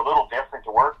before, they're a little different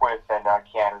to work with than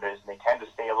Canada's, and they tend to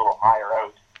stay a little higher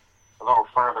out, a little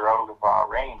further out of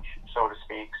range, so to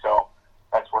speak. So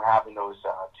that's where having those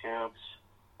tubes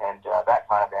and that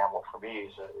kind of ammo for me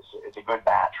is a good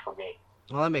match for me.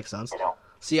 Well, that makes sense. You know?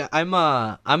 See, I'm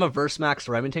a Versmax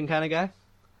Remington kind of guy.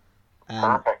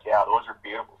 Perfect. Yeah, those are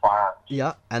beautiful firearms.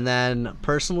 Yeah, and then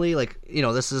personally, like, you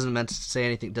know, this isn't meant to say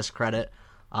anything discredit,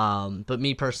 but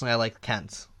me personally, I like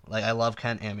Kent's. Like, I love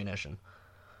Kent ammunition.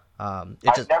 I've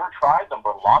never tried them,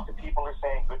 but lots of people are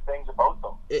saying good things about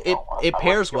them. It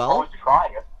pairs well. I'm to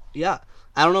trying it. Yeah,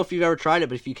 I don't know if you've ever tried it,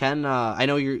 but if you can, I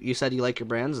know you said you like your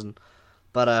brands,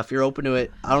 but if you're open to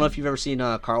it, I don't know if you've ever seen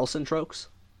Carlson Trokes.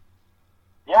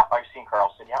 Yeah, I've seen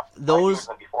Carlson. Yeah, those I've used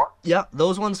them before. Yeah,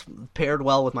 those ones paired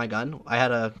well with my gun. I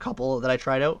had a couple that I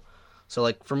tried out, So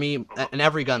like for me, and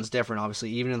every gun's different,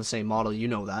 obviously, even in the same model, you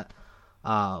know that.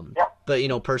 Yeah. But you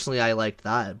know, personally, I liked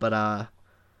that. But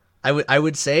I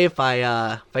would say if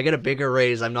I get a bigger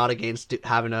raise, I'm not against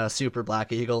having a Super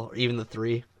Black Eagle or even the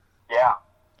 3. Yeah.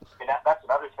 And that's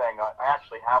another thing. I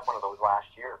actually had one of those last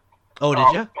year. Oh, did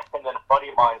you? And then a buddy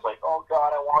of mine's like, "Oh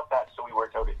God, I want that." So we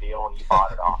worked out a deal, and he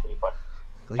bought it off me. But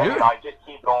I mean, I just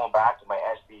keep going back to my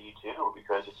SBE too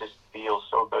because it just feels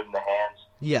so good in the hands.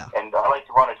 Yeah. And I like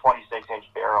to run a 26-inch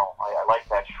barrel. I like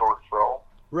that short throw.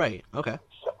 Right. Okay.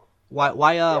 So,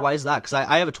 Why is that? Because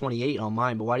I have a 28 on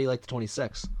mine, but why do you like the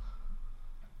 26?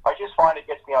 I just find it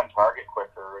gets me on target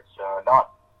quicker. It's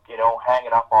not,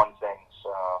 hanging up on things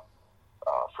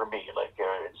for me. Like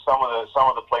some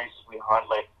of the places we hunt,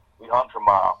 like we hunt from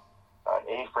an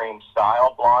A-frame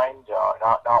style blind,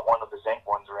 not one of the zinc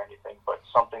ones or anything, but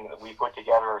something that we put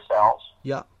together ourselves.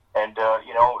 Yeah. And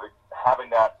having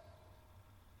that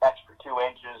extra 2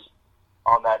 inches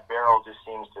on that barrel just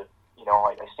seems to,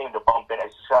 I seem to bump in.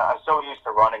 I'm so used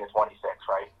to running a 26,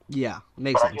 right? Yeah,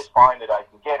 makes But sense. I just find that I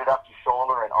can get it up to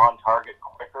shoulder and on target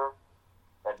quicker.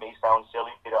 That may sound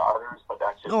silly to others, but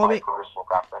that's just my personal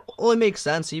preference. Well, it makes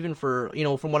sense, even for,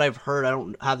 from what I've heard. I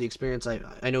don't have the experience.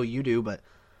 I know you do, but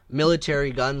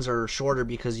military guns are shorter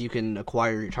because you can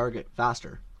acquire your target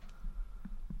faster.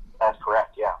 That's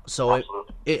correct, yeah. So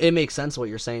absolutely. It makes sense what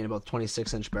you're saying about the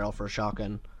 26-inch barrel for a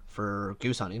shotgun for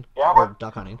goose hunting or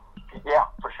duck hunting. Yeah,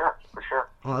 for sure.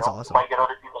 Oh, that's awesome. You might get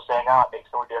other people saying, it makes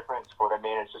no difference. But I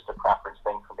mean, it's just a preference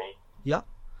thing for me. Yeah.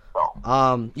 So.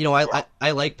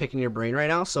 I like picking your brain right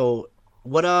now. So,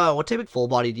 what type of full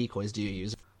body decoys do you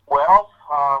use? Well,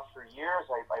 for years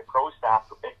I pro staffed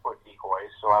for Bigfoot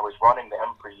decoys, so I was running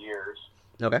them for years.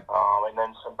 Okay. And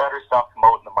then some better stuff come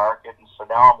out in the market, and so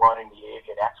now I'm running the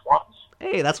Avian X ones.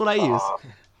 Hey, that's what I use.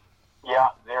 Yeah,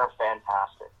 they're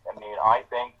fantastic. I mean, I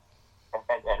think,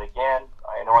 and again,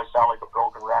 I know I sound like a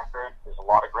broken record. There's a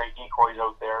lot of great decoys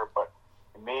out there, but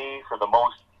to me, for the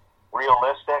most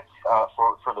realistic,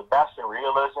 for the best in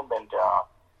realism and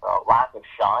lack of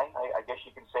shine, I guess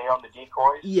you can say, on the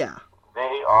decoys. Yeah.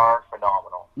 They are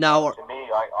phenomenal. Now, to me,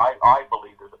 I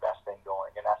believe they're the best thing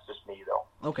going, and that's just me,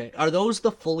 though. Okay. Are those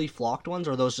the fully flocked ones,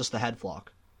 or are those just the head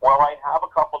flock? Well, I have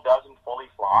a couple dozen fully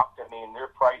flocked. I mean,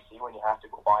 they're pricey when you have to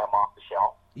go buy them off the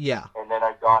shelf. Yeah. And then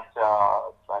I've got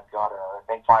I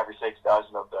think 5 or 6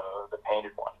 dozen of the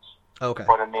painted ones. Okay.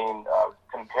 But I mean,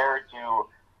 compared to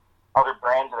other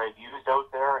brands that I've used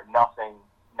out there, nothing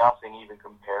even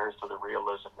compares to the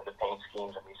realism and the paint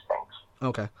schemes of these things.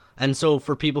 Okay. And so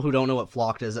for people who don't know what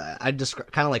flocked is, I'd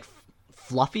describe kind of like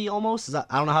fluffy almost. Is that,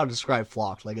 I don't know how to describe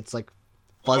flocked. Like it's like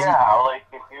fuzzy. Yeah, like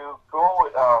if you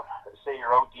go, say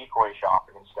you're out decoy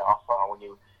shopping and stuff,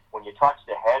 when you touch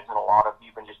the heads and a lot of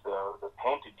even just the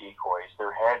painted decoys,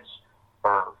 their heads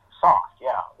are soft.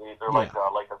 Yeah, they're like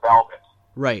a velvet.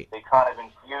 Right. They kind of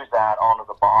infuse that onto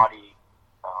the body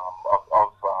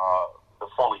of the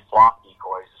fully flocked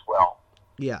decoys as well.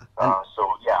 Yeah. So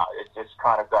yeah, it's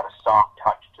kind of got a soft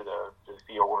touch to the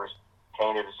feel, whereas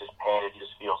painted is just painted. It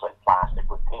just feels like plastic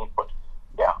with paint. But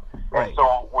yeah, right. And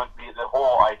so with the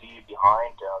whole idea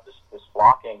behind this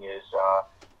flocking is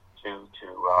to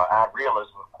add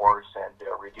realism, of course, and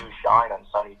reduce shine on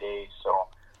sunny days. So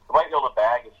you might be able to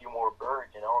bag a few more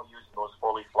birds, using those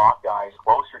fully flocked guys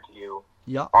closer to you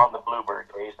on the bluebird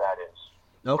days, that is.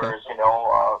 Okay.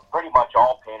 Whereas, pretty much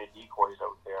all painted decoys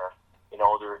out there,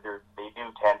 they do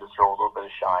tend to throw a little bit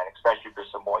of shine, especially if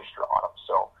there's some moisture on them.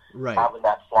 So having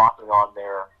that flocking on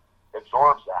there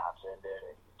absorbs that and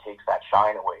it takes that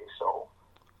shine away. So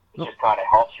it just kind of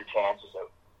helps your chances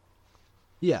out.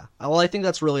 Yeah. Well, I think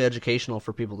that's really educational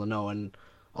for people to know. And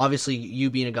obviously,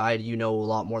 you being a guide, you know a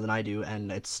lot more than I do.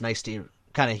 And it's nice to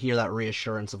kind of hear that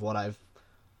reassurance of what I've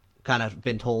kind of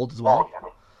been told as well.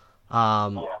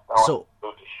 So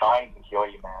the shine can kill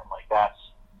you, man. Like that's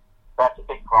a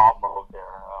big problem out there.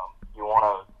 You want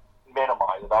to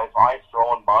minimize it. I've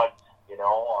thrown mud,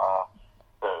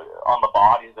 on the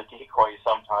bodies of the decoys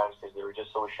sometimes because they were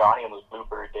just so shiny on those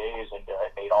bluebird days, and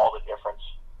it made all the difference.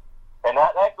 And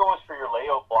that goes for your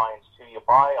layout blinds too. You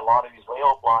buy a lot of these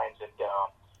layout blinds, and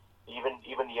even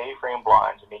the A-frame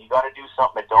blinds. I mean, you got to do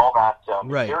something to dull that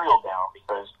material down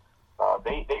because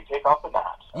they pick up on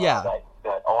that.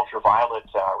 That ultraviolet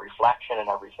reflection and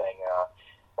everything.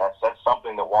 That's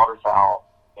something that waterfowl,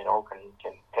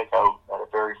 can pick out at a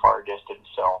very far distance.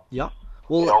 So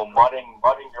well, mudding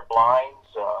your blinds.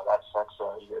 That's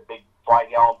a big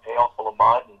 5-gallon pail full of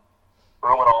mud and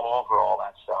broom it all over all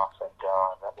that stuff, and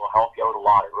that will help you out a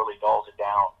lot. It really dulls it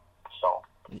down. So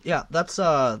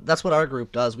that's what our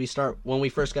group does. We start when we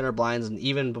first get our blinds, and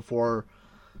even before,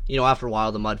 after a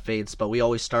while the mud fades, but we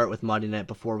always start with mudding it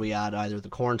before we add either the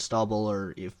corn stubble,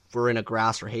 or if we're in a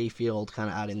grass or hay field, kind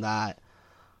of adding that.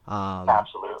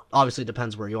 Absolutely. Obviously, it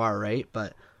depends where you are, right?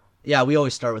 But yeah, we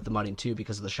always start with the mudding too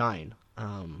because of the shine.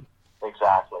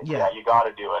 Exactly. Yeah, you got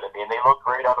to do it. I mean, they look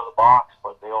great out of the box,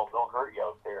 but they'll hurt you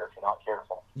out there if you're not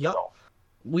careful. Yep. So.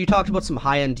 We talked about some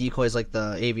high-end decoys like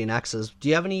the Avian X's. Do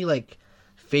you have any like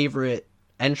favorite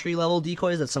entry-level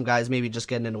decoys that some guys maybe just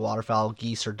getting into waterfowl,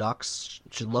 geese, or ducks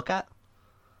should look at?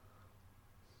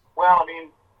 Well, I mean,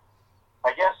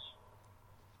 I guess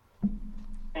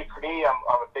for me,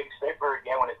 I'm a big stickler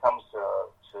again when it comes to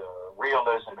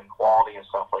realism and quality and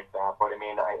stuff like that. But I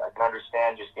mean, I can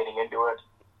understand just getting into it.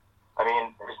 I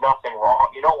mean, there's nothing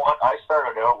wrong. You know what? I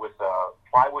started out with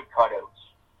plywood cutouts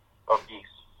of geese,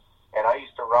 and I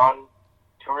used to run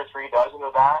 2 or 3 dozen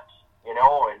of that. And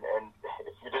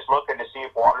if you're just looking to see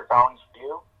if waterfowling's for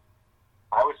you,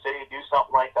 I would say do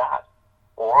something like that.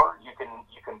 Or you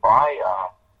can buy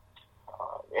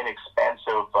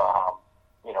inexpensive,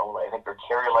 I think they're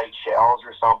Carry-Lite shells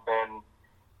or something.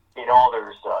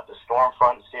 There's the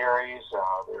Stormfront series.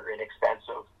 They're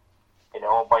inexpensive. It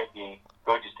might be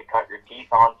good just to cut your teeth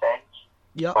on things.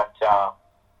 Yep. But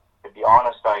to be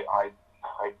honest, I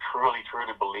truly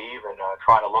believe in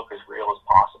trying to look as real as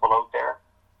possible out there.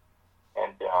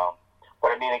 And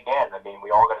but I mean,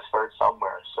 we all got to start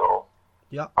somewhere. So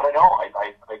yeah, I don't know.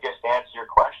 I guess to answer your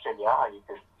question, yeah, you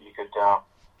could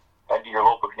head to your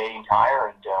local Canadian Tire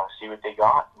and see what they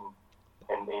got.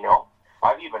 And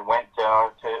I've even went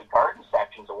to garden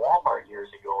sections at Walmart years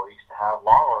ago. I used to have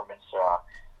lawn ornaments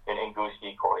in goose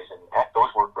decoys, and heck,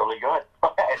 those work really good.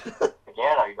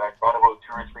 Again, I bought about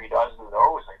 2 or 3 dozen of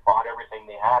those. I bought everything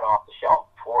they had off the shelf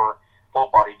before full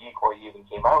body decoy even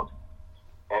came out,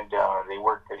 and they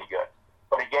work pretty good.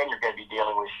 But again, you're going to be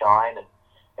dealing with shine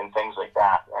and things like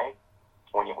that, right?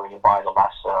 When you buy the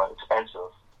less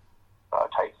expensive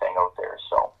type thing out there.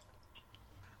 So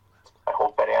I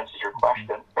hope that answers your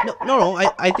question. No.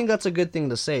 I think that's a good thing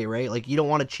to say, right? Like, you don't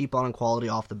want to cheap on quality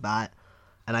off the bat,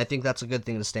 and I think that's a good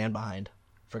thing to stand behind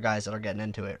for guys that are getting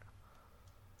into it.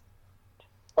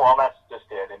 Well, that's just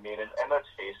it. I mean, and let's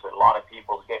face it, a lot of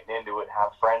people getting into it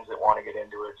have friends that want to get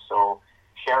into it, so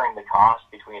sharing the cost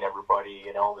between everybody,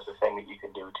 is a thing that you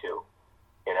can do too,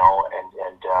 and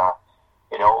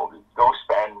go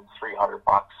spend $300,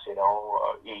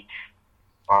 each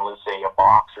on, let's say, a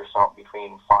box or something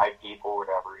between 5 people,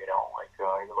 whatever,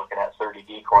 you're looking at 30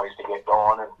 decoys to get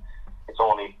going, and it's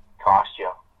only cost you,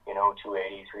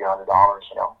 $280, $300,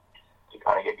 to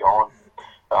kind of get going,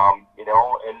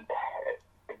 and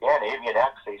again, Avian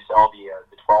X, they sell the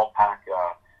 12-pack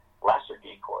lesser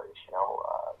decoys,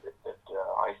 that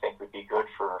I think would be good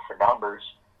for numbers,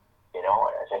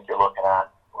 I think you're looking at,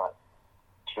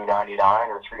 $299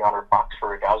 or $300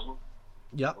 for a dozen.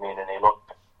 Yep. I mean, and they look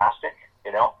fantastic,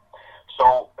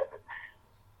 So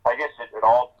I guess it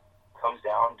all comes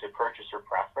down to purchaser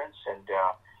preference and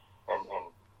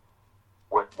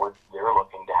what they're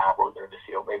looking to have out there to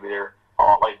feel. Maybe they're a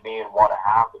lot like me and want to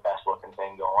have the best looking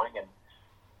thing going, and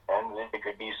it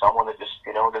could be someone that just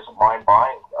doesn't mind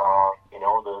buying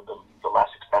the less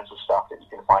expensive stuff that you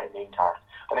can find at Meantime.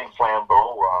 I think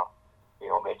Flambeau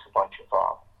makes a bunch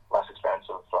of less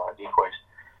expensive decoys.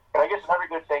 And I guess another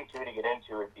good thing too to get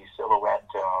into would be silhouette,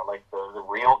 like the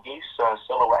real geese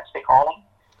silhouettes they call them.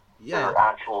 Yeah. They're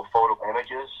actual photo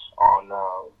images on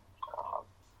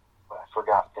I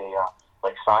forgot the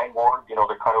like signboard. They're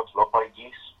cut out to look like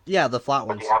geese. Yeah, the flat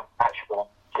But ones. they have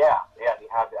they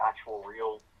have the actual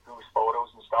real goose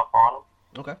photos and stuff on them.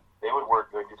 Okay. They would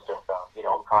work good just to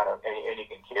kind of and you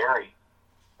can carry.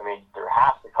 I mean, they're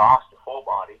half the cost of full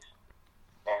bodies,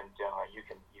 and you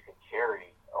can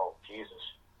carry. Oh Jesus.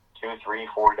 2, 3,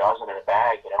 4 dozen in a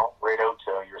bag, right out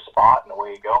to your spot, and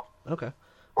away you go. Okay.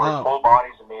 Whereas full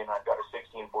bodies, I mean, I've got a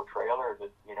 16-foot trailer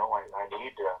that, I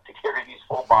need to carry these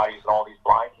full bodies and all these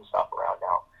blinds and stuff around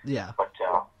now. Yeah. But,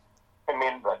 I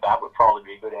mean, that would probably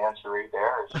be a good answer right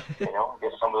there is,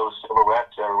 get some of those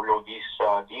silhouette real geese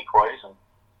decoys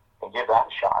and give that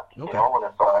a shot. Okay. And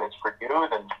if it's for you,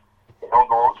 then,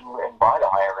 go out and buy the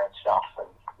higher-end stuff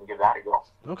and give that a go.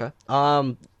 Okay.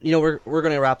 We're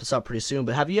going to wrap this up pretty soon,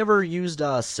 but have you ever used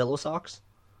Silo Socks?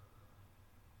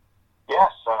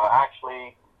 Yes,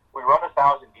 actually, we run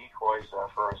 1,000 decoys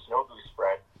for a snow goose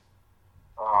spread.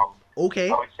 Okay.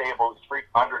 I would say about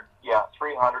 300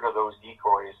 of those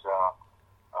decoys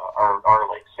are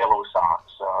like Silo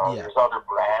socks. There's other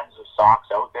brands of socks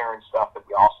out there and stuff that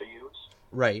we also use.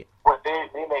 Right. But they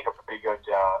make a pretty good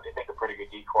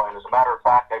decoy. And as a matter of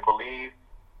fact, I believe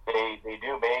they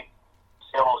do make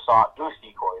Silo sock goose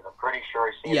decoys. I'm pretty sure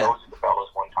I've seen those at the fellas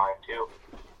one time too.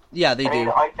 Yeah, they I mean,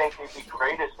 do. I think it'd be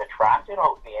great as an attractant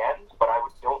out in the ends, but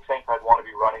don't think I'd want to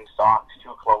be running socks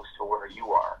too close to where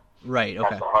you are Right. as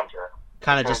Okay. a hunter.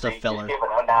 Kind of Because just a they filler. just give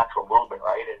an unnatural movement,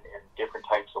 right, and different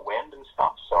types of wind and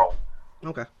stuff. So,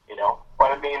 Okay. you know,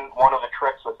 but I mean, one of the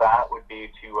tricks with that would be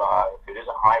to, if it is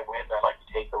a high wind, I'd like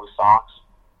to take those socks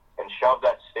and shove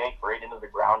that stake right into the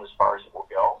ground as far as it will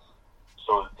go,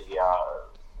 so that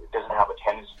it doesn't have a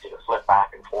tendency to flip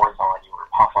back and forth on you or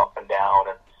puff up and down,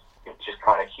 and it just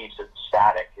kind of keeps it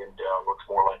static and looks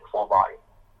more like a full body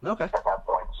Okay. at that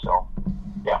point. So,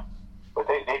 yeah, but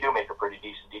they do make a pretty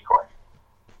decent decoy.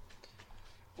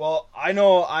 Well, I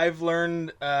know I've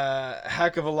learned a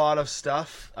heck of a lot of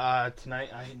stuff tonight.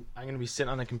 I'm going to be sitting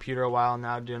on the computer a while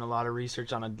now, doing a lot of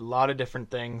research on a lot of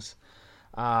different things.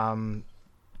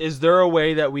 Is there a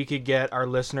way that we could get our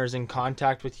listeners in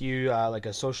contact with you, like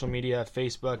a social media,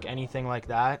 Facebook, anything like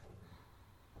that?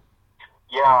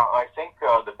 Yeah, I think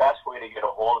the best way to get a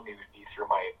hold of me would be through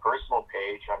my personal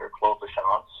page under Claude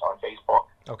Lachance on Facebook,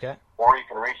 Okay. or you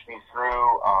can reach me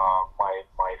through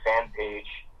my fan page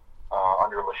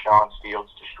under Lachance Fields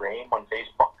to Stream on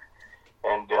Facebook.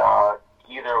 And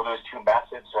either of those two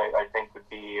methods, I think, would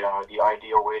be the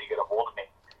ideal way to get a hold of me.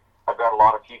 I've got a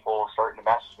lot of people starting to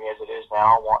message me as it is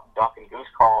now, wanting duck and goose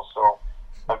calls, so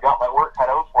I've got my work cut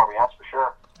out for me, that's for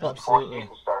sure. Before the Absolutely.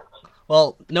 season starts.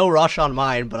 Well, no rush on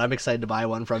mine, but I'm excited to buy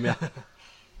one from you.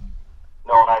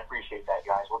 No, and I appreciate that,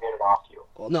 guys. We'll get it off to you.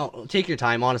 Well, no, take your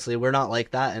time. Honestly, we're not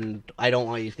like that, and I don't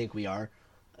want you to think we are.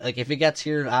 Like, if it gets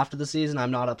here after the season, I'm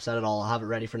not upset at all. I'll have it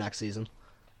ready for next season.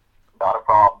 Not a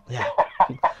problem. Yeah.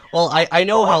 Well, I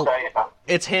know I'll how tell you,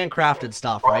 it's handcrafted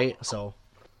stuff, right? So,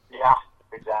 yeah,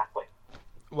 exactly.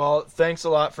 Well, thanks a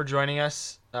lot for joining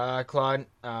us, Claude.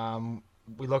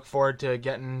 We look forward to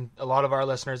getting a lot of our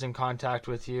listeners in contact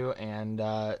with you, and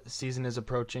season is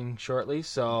approaching shortly,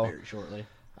 so very shortly.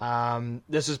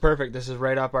 this is perfect. This is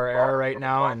right up our era right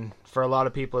now, and for a lot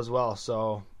of people as well.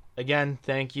 So again,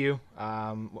 thank you.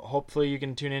 Hopefully you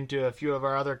can tune into a few of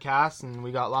our other casts, and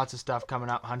we got lots of stuff coming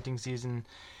up. Hunting season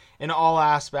in all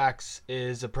aspects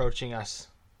is approaching us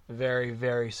very,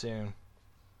 very soon.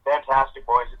 Fantastic,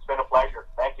 boys. It's been a pleasure.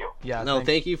 Thank you. Yeah. No,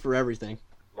 thank you for everything.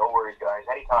 No worries, guys.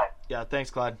 Anytime. Yeah, thanks,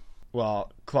 Claude.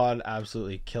 Well, Claude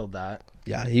absolutely killed that.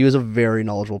 Yeah, he was a very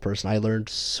knowledgeable person. I learned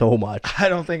so much. I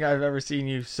don't think I've ever seen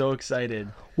you so excited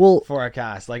Well, for our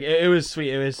cast. Like it was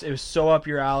sweet. It was so up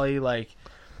your alley. Like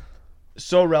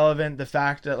so relevant. The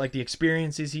fact that like the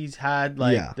experiences he's had,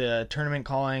 like Yeah. the tournament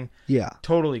calling, yeah.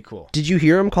 totally cool. Did you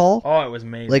hear him call? Oh, it was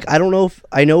amazing. Like, I don't know if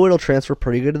I know it'll transfer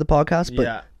pretty good to the podcast, but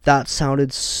yeah. that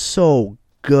sounded so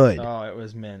good. Oh, it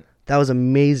was mint. That was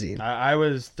amazing. I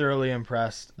was thoroughly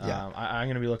impressed. Yeah. I'm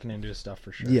gonna be looking into his stuff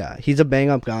for sure. Yeah, he's a bang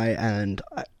up guy, and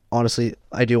honestly,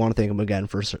 I do want to thank him again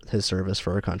for his service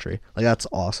for our country. Like, that's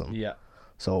awesome. Yeah.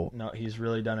 So, No, he's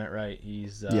really done it right.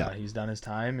 He's Yeah. he's done his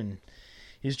time, and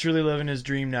he's truly living his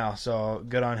dream now. So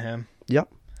good on him. yep.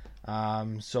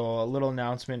 So a little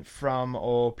announcement from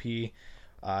OOP.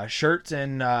 Shirts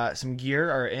and some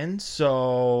gear are in.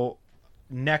 So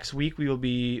next week we will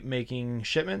be making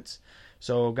shipments.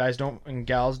 So guys and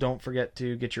gals, don't forget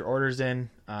to get your orders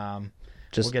in.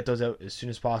 We'll get those out as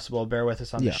soon as possible. Bear with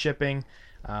us on the shipping.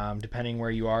 Depending where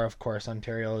you are, of course,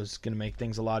 Ontario is going to make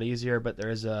things a lot easier, but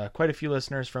there is quite a few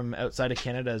listeners from outside of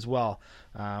Canada as well.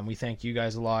 We thank you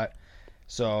guys a lot.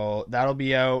 So that'll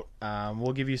be out.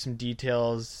 We'll give you some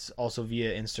details also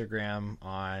via Instagram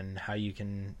on how you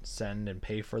can send and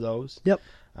pay for those. Yep.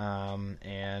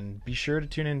 And be sure to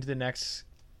tune into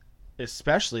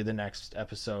especially the next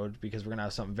episode, because we're going to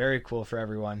have something very cool for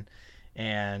everyone.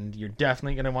 And you're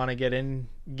definitely going to want to get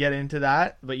into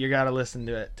that, but you got to listen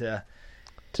to it to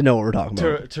know what we're talking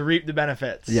about. to reap the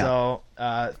benefits. Yeah.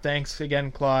 So thanks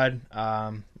again, Claude.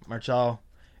 Marcel,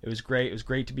 it was great. It was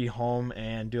great to be home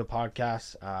and do a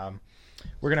podcast.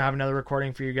 We're going to have another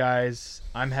recording for you guys.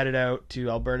 I'm headed out to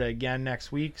Alberta again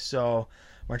next week, so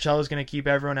Marcel is going to keep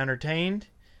everyone entertained.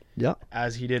 Yeah.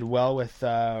 As he did well with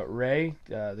Ray,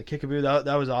 the Kickaboo.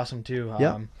 That was awesome too.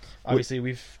 Yeah. Obviously,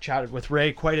 we've chatted with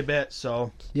Ray quite a bit,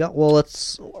 so Yeah, well,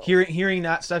 let's... hearing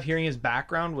that stuff, hearing his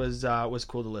background was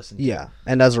cool to listen to. Yeah,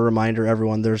 and as a reminder,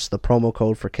 everyone, there's the promo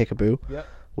code for Kickaboo, Yep.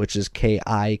 which is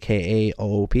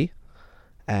KIKAOOP,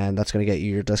 and that's going to get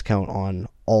you your discount on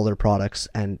all their products.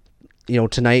 And,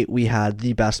 tonight we had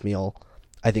the best meal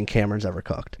I think Cameron's ever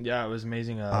cooked. Yeah, it was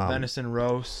amazing. Venison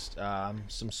roast,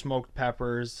 some smoked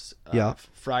peppers, Yeah.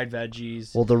 fried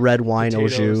veggies, Well, the red wine au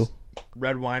potatoes, jus.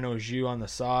 red wine au jus on the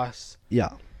sauce. Yeah,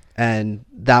 and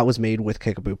that was made with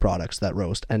Kickaboo products, that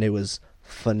roast, and it was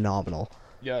phenomenal.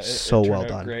 Yeah, it So turned well out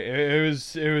done. Great.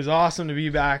 It was awesome to be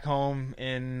back home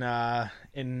in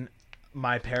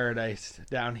my paradise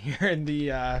down here in the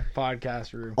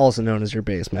podcast room, Also known as your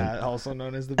basement. also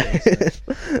known as the basement.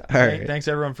 All right. Thanks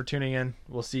everyone for tuning in.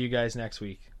 We'll see you guys next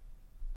week.